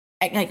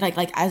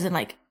 like as in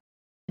like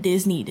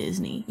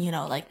Disney, you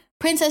know, like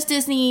Princess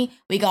Disney,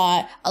 we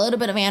got a little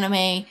bit of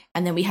anime,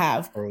 and then we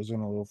have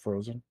Frozen, a little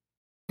Frozen.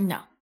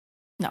 No,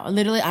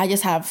 literally, I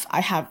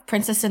have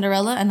Princess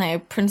Cinderella and I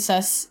have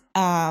Princess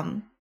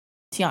Tiana.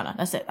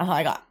 That's it. That's all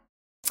I got.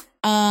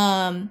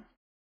 And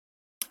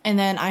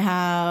then I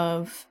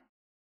have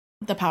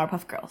the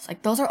Powerpuff Girls.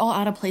 Like, those are all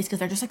out of place because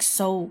they're just like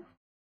so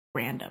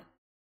random.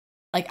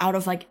 Like, out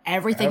of like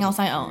everything else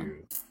I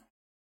own.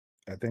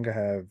 I think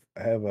I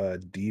have a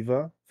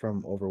Diva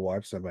from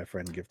Overwatch that my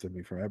friend gifted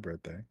me for my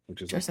birthday,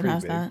 which is Tristan like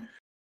has big. that.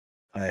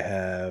 I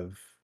have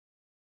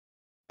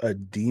a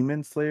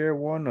Demon Slayer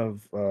one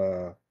of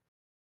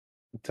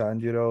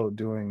Tanjiro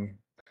doing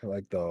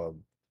like the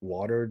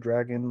water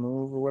dragon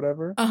move or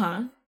whatever.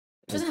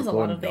 Tristan has a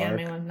lot of the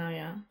anime ones now,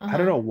 yeah. I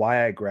don't know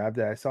why I grabbed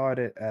it. I saw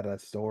it at a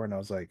store and I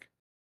was like,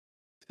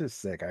 this is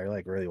sick. I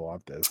like really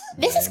want this.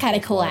 This is kind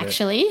of cool,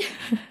 actually.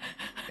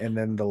 And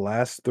then the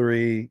last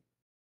 3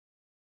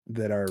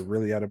 that are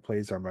really out of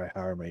place are my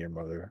How I Met Your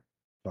Mother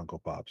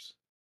Funko Pops,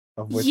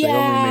 of which they only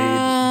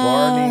made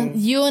Barney.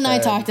 You and I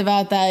talked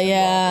about that,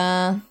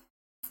 yeah.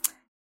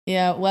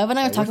 Yeah, Webb and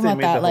I were talking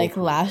about that like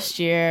last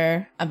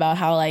year, about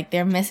how like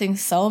they're missing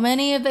so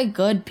many of the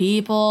good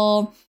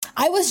people.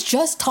 I was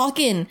just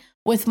talking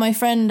with my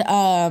friend,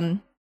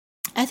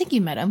 I think you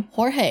met him,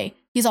 Jorge.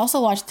 He's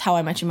also watched How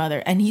I Met Your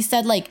Mother, and he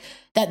said like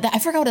that I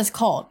forgot what it's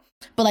called.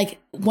 But like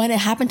when it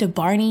happened to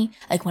Barney,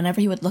 like whenever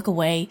he would look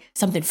away,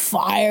 something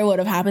fire would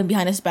have happened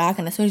behind his back,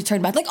 and as soon as he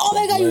turned back, like, oh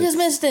my god, you just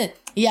missed it.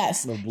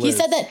 Yes, he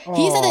said that.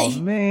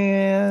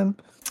 Man,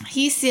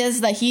 he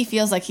says that he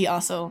feels like he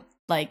also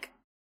like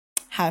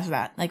has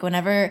that. Like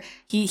whenever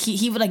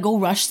he would like go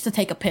rush to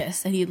take a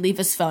piss, and he'd leave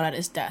his phone at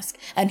his desk,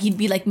 and he'd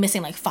be like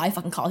missing like 5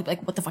 fucking calls. He'd be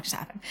like, what the fuck just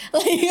happened?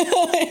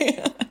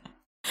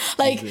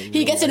 Like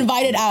he gets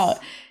invited out.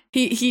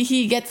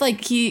 He gets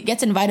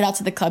invited out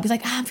to the club. He's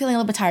like, I'm feeling a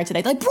little bit tired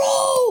today. They're like,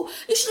 bro,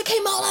 you should have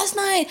came out last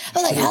night.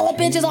 They're like, hella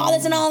bitches, all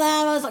this and all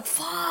that. I was like,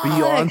 fuck.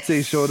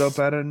 Beyonce showed up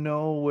out of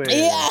nowhere.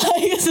 Yeah,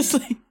 he was just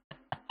like,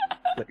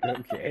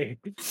 okay.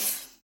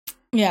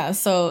 Yeah,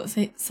 so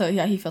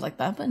yeah, he feels like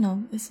that. But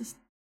no, this is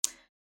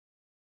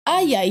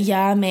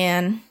yeah,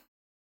 man.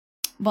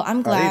 But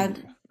I'm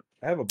glad.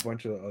 I have a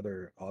bunch of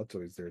other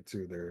Altoids there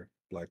too. They're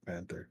Black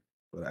Panther.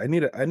 But I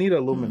need to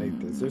illuminate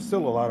this. There's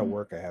still a lot of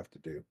work I have to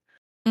do.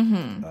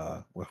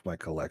 With my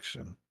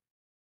collection.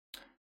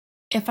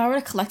 If I were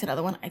to collect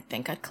another one, I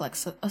think I'd collect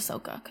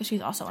Ahsoka, because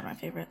she's also one of my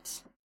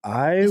favorites.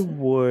 I'd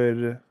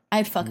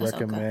fuck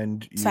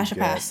recommend Ahsoka. Smash or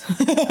pass.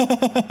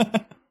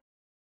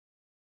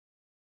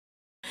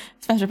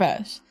 Smash or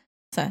pass.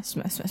 Smash.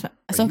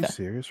 Ahsoka. Are you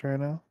serious right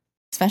now?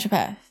 Smash or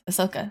pass.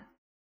 Ahsoka.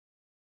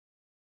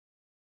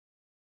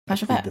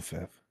 Smash or pass. The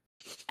 5th.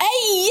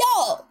 Hey,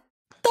 yo!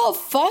 The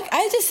fuck?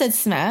 I just said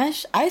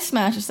smash. I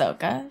smash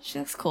Ahsoka. She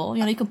looks cool.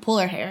 You know, you can pull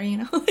her hair, you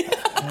know?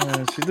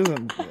 She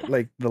doesn't,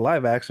 like, the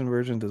live action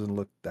version doesn't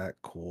look that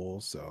cool,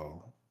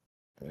 so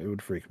it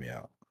would freak me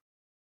out.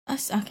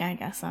 Okay, I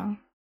guess so.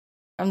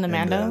 From the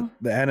Mando?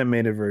 The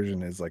animated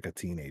version is like a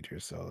teenager,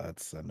 so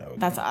that's a no.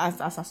 That's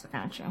also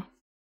kind of true.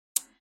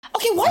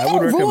 Okay, why you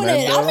ruin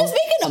it? I'm just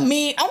making a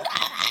meme.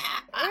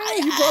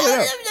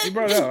 You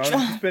brought it up. I'm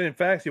just spinning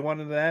facts. You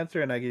wanted the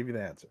answer, and I gave you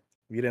the answer.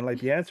 If you didn't like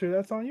the answer,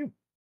 that's on you.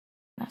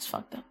 That's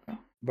fucked up, bro.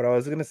 But I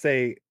was gonna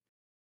say,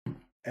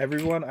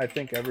 I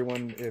think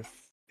everyone, if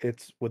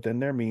it's within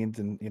their means,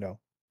 and you know,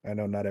 I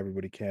know not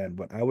everybody can,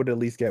 but I would at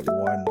least get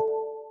one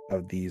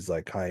of these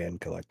like high-end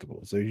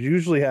collectibles. They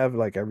usually have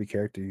like every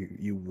character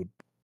you would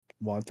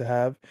want to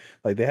have.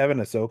 Like they have an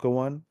Ahsoka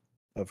one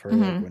of her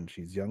like, when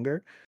she's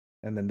younger,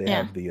 and then they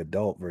have the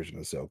adult version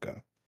of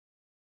Ahsoka.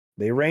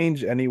 They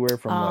range anywhere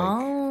from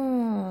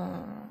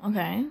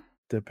okay.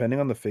 Depending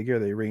on the figure,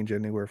 they range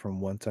anywhere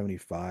from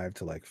 $175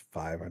 to like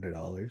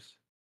 $500.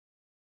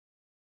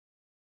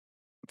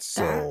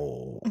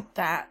 So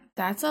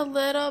that's a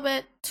little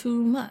bit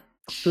too much.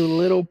 It's a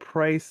little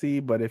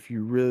pricey, but if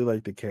you really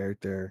like the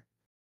character,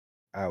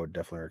 I would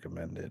definitely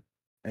recommend it.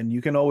 And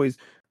you can always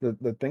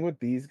the thing with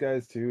these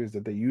guys too is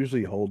that they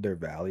usually hold their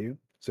value.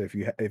 So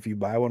if you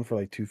buy one for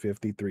like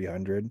 $250,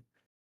 $300,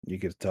 you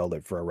could sell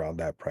it for around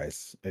that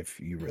price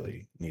if you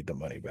really need the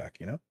money back,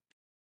 you know?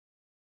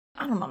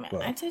 I don't know, man.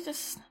 But I'd say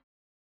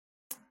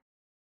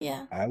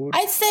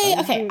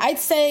I'd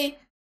say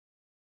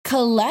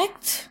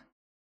collect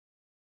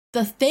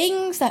the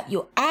things that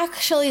you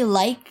actually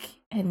like,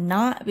 and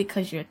not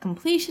because you're a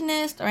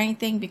completionist or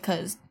anything,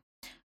 because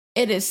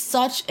it is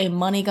such a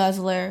money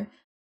guzzler,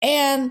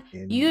 and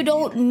you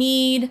don't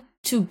need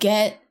to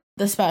get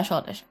the special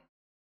edition.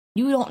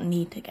 You don't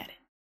need to get it.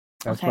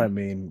 That's my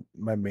main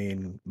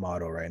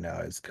motto right now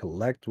is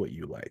collect what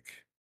you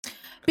like.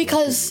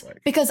 Because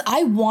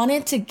I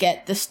wanted to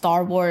get the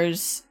Star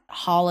Wars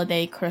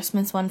holiday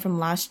Christmas one from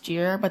last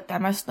year, but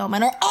then my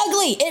snowmen are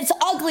ugly. It's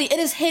ugly. It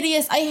is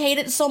hideous. I hate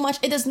it so much.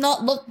 It does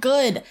not look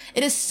good.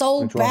 It is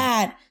so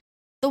bad.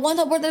 The ones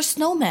that where they're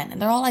snowmen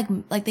and they're all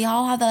like they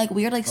all have that like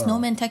weird like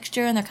snowman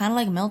texture and they're kind of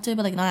like melted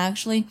but like not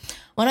actually.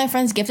 One of my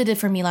friends gifted it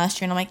for me last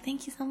year and I'm like,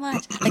 thank you so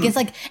much. Like it's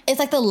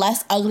like the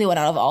less ugly one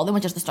out of all of them,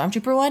 which is the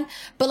Stormtrooper one.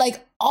 But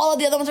like all of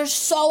the other ones are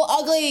so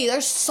ugly.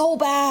 They're so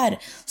bad.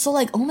 So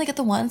like only get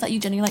the ones that you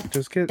genuinely like.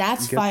 Just get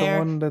fire. The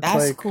one that's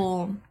like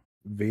cool.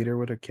 Vader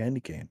with a candy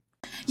cane.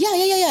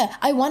 Yeah.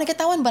 I want to get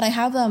that one, but I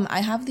have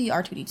the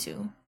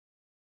R2D2.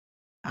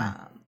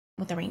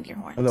 With the reindeer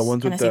horns. Oh, the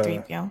ones with the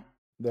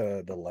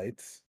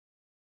lights.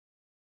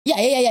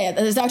 Yeah.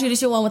 There's the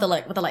R2D2 one with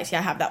the lights. Yeah,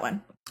 I have that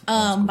one.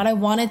 Cool. But I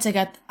wanted to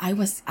get. I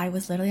was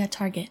literally at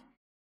Target,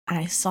 and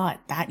I saw it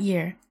that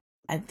year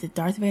at the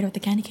Darth Vader with the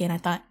candy cane. I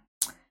thought,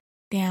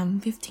 damn,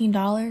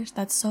 $15.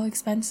 That's so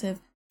expensive.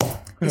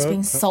 It's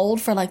being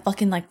sold for like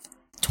fucking like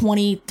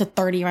 20 to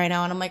 30 right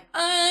now, and I'm like,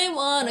 I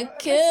wanna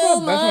kill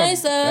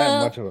myself.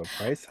 That much of a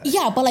price hike.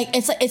 Yeah, but like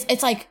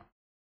it's like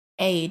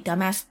a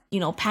dumbass,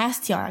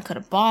 past year I could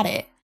have bought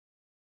it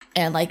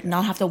and like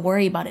not have to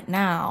worry about it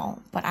now.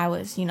 But I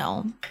was,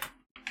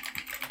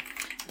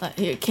 but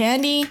here,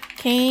 candy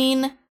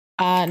cane,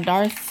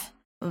 Darth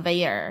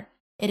Vader.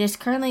 It is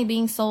currently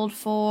being sold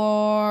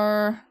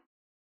for.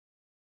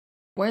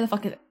 Where the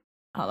fuck is it?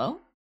 Hello?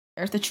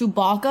 There's the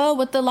Chewbacca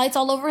with the lights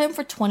all over him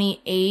for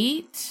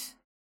 $28.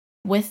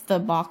 With the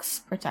box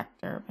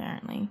protector,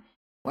 apparently.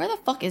 Where the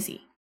fuck is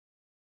he?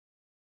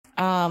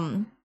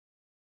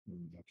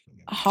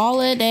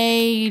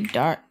 Holiday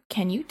Darth.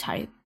 Can you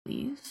type,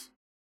 please?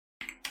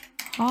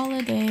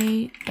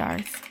 Holiday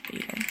Darth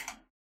Vader.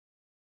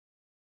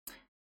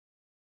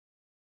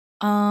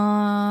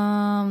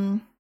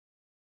 I'm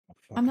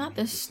not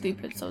this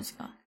stupid, so it's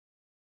gone.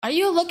 Are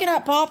you looking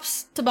at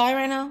Pops to buy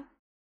right now?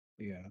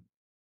 Yeah.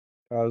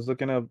 I was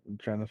looking up,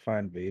 trying to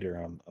find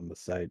Vader on the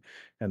site,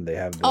 and they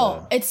have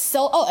the...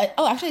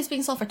 actually it's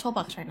being sold for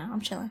 $12 right now.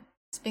 I'm chilling.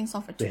 It's being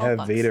sold for $12. They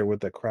have Vader with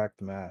the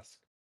cracked mask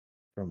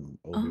from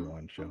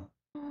Obi-Wan show.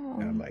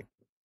 And I'm like,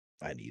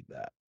 I need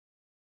that.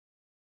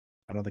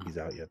 I don't think he's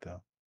out yet,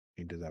 though.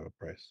 He does have a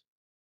price.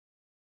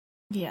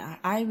 Yeah,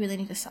 I really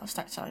need to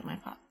start selling my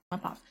pop.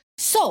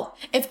 So,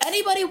 if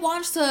anybody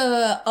wants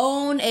to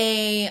own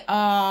a,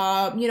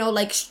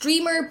 like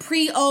streamer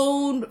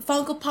pre-owned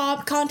Funko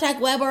Pop,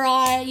 contact Webb or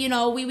I,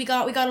 we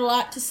got a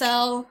lot to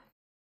sell.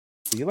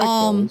 Do you like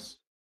those?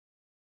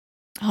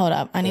 Hold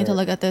up, I need to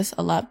look at this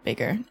a lot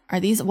bigger.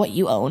 Are these what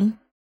you own,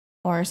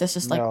 or is this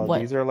just like what?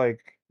 These are like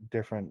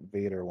different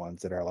Vader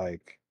ones that are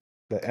like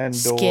the Endor.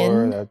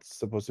 Skin? That's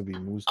supposed to be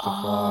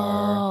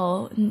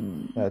Mustafar.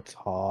 That's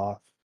Hoth.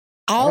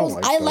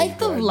 I like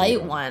the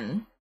light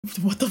one.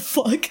 What the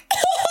fuck?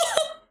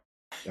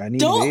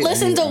 Don't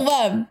listen to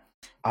Webb.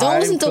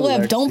 Don't listen to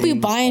Webb. Don't be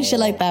buying shit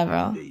like that,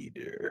 bro.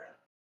 Vader.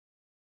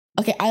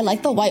 Okay, I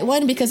like the white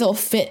one because it'll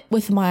fit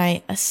with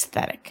my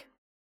aesthetic.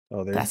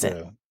 Oh, there's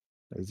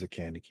a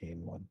candy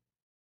cane one.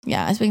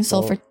 Yeah, it's being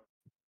sold for 3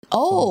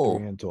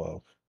 and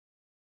 12.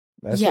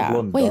 That's the glow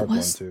in the dark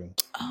one too.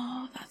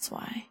 Oh, that's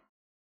why.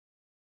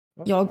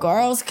 Your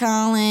girl's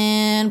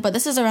calling, but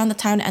this is around the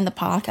time to end the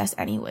podcast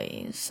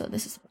anyways, so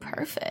this is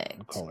perfect.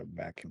 I'll call her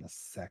back in a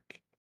sec.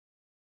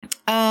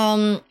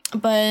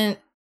 But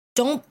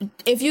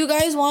if you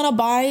guys want to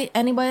buy,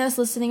 anybody that's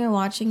listening or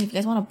watching, if you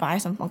guys want to buy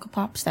some Funko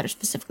Pops that are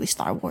specifically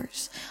Star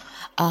Wars,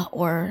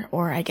 or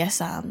I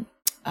guess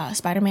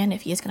Spider-Man,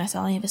 if he is gonna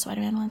sell any of his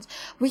Spider-Man ones,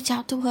 reach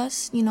out to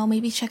us.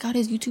 Maybe check out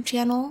his YouTube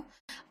channel.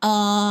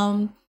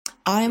 I'm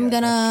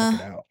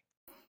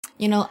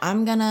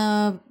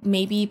gonna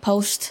maybe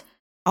post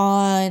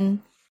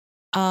on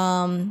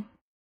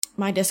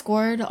my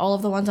Discord all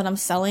of the ones that I'm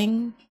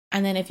selling,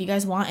 and then if you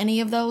guys want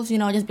any of those,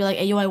 just be like,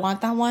 hey, yo, I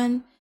want that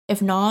one.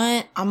 If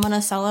not, I'm gonna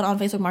sell it on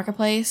Facebook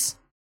Marketplace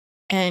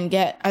and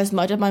get as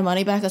much of my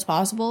money back as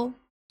possible.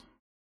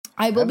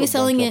 I will be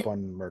selling it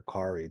on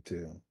Mercari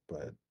too,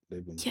 but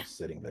they've been just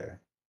sitting there.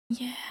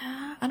 Yeah,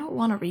 I don't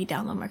want to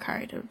re-download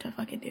Mercari to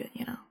fucking do it,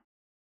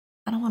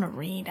 I don't want to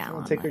re-download.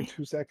 It'll take her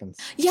 2 seconds.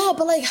 Yeah,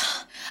 but like,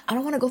 I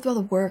don't want to go through all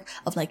the work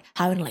of like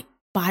having to like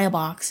buy a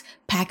box,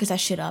 package that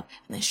shit up,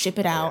 and then ship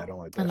it out,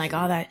 and like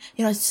all that.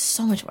 It's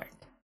so much work.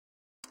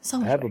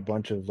 I have a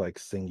bunch of like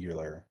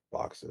singular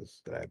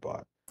boxes that I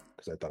bought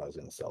because I thought I was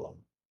gonna sell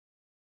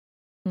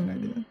them, and I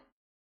didn't.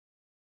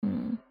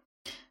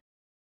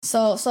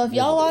 So if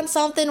y'all want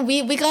something,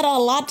 we got a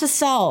lot to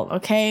sell.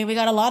 Okay, we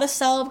got a lot to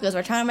sell because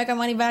we're trying to make our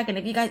money back. And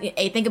if you guys,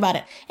 hey, think about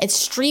it, it's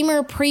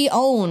streamer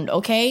pre-owned.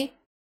 Okay.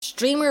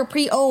 Streamer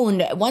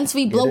pre-owned. Once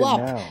we blow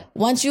up,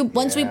 once we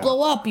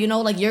blow up,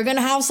 like you're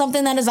gonna have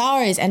something that is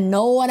ours, and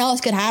no one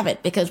else could have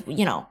it because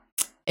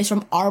it's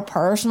from our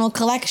personal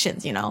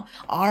collections.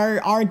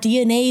 Our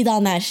DNA's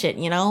on that shit.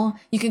 You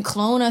can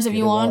clone us if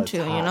you want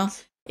to.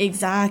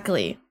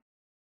 Exactly.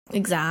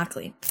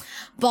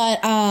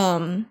 But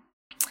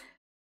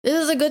this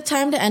is a good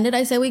time to end it.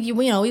 I say we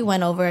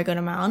went over a good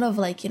amount of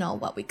like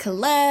what we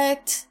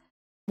collect,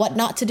 what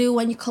not to do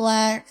when you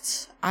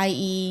collect,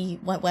 i.e.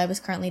 what Webb is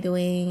currently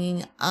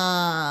doing.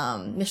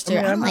 I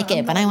don't like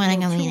it, but I want to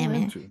go meet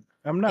him.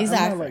 I'm not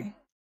like,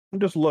 I'm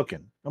just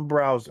looking. I'm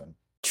browsing.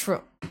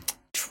 True.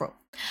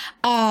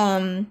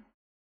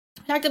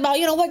 talked about,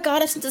 what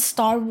got us into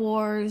Star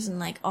Wars and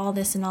like all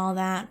this and all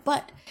that.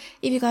 But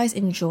if you guys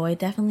enjoy,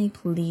 definitely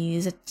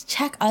please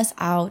check us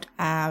out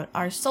at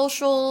our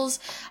socials.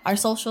 Our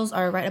socials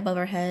are right above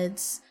our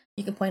heads.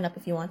 You can point up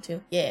if you want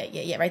to.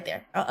 Yeah, right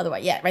there.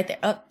 Otherwise, yeah, right there.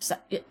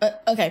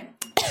 Okay.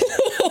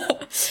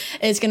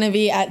 It's gonna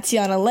be at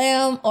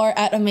Teaonalamb or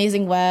at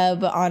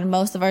AmazingWebb on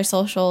most of our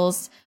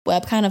socials.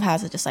 Webb kind of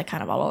has it just like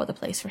kind of all over the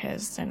place for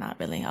his. They're not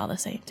really all the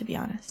same, to be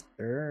honest.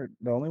 The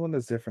only one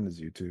that's different is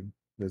YouTube.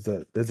 There's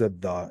a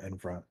the in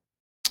front.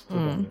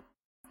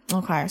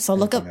 Okay, so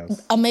look up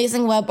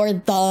AmazingWebb or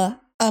the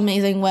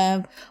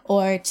AmazingWebb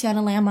or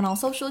Teaonalamb on all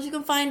socials. You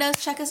can find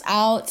us, check us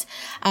out,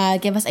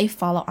 give us a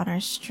follow on our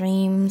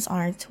streams, on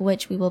our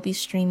Twitch. We will be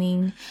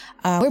streaming.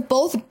 We're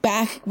both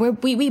back.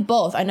 We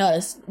both, I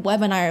noticed,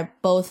 Webb and I are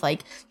both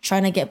like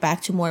trying to get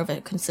back to more of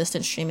a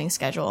consistent streaming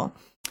schedule.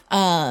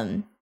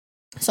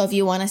 So if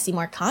you want to see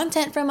more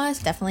content from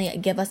us, definitely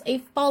give us a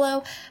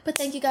follow. But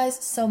thank you guys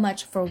so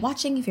much for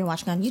watching. If you're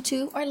watching on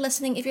YouTube or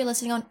listening, if you're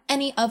listening on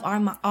any of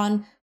on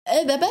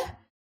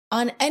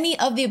any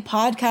of the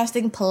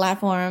podcasting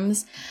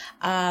platforms,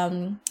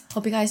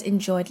 hope you guys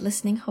enjoyed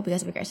listening. Hope you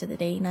guys have a great rest of the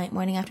day, night,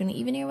 morning, afternoon,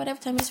 evening, or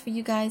whatever time it is for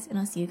you guys. And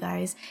I'll see you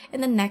guys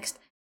in the next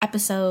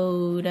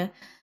episode.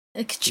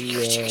 I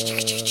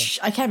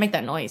can't make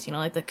that noise,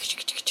 like the,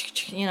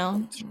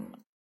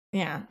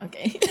 yeah,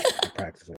 okay. Practice it.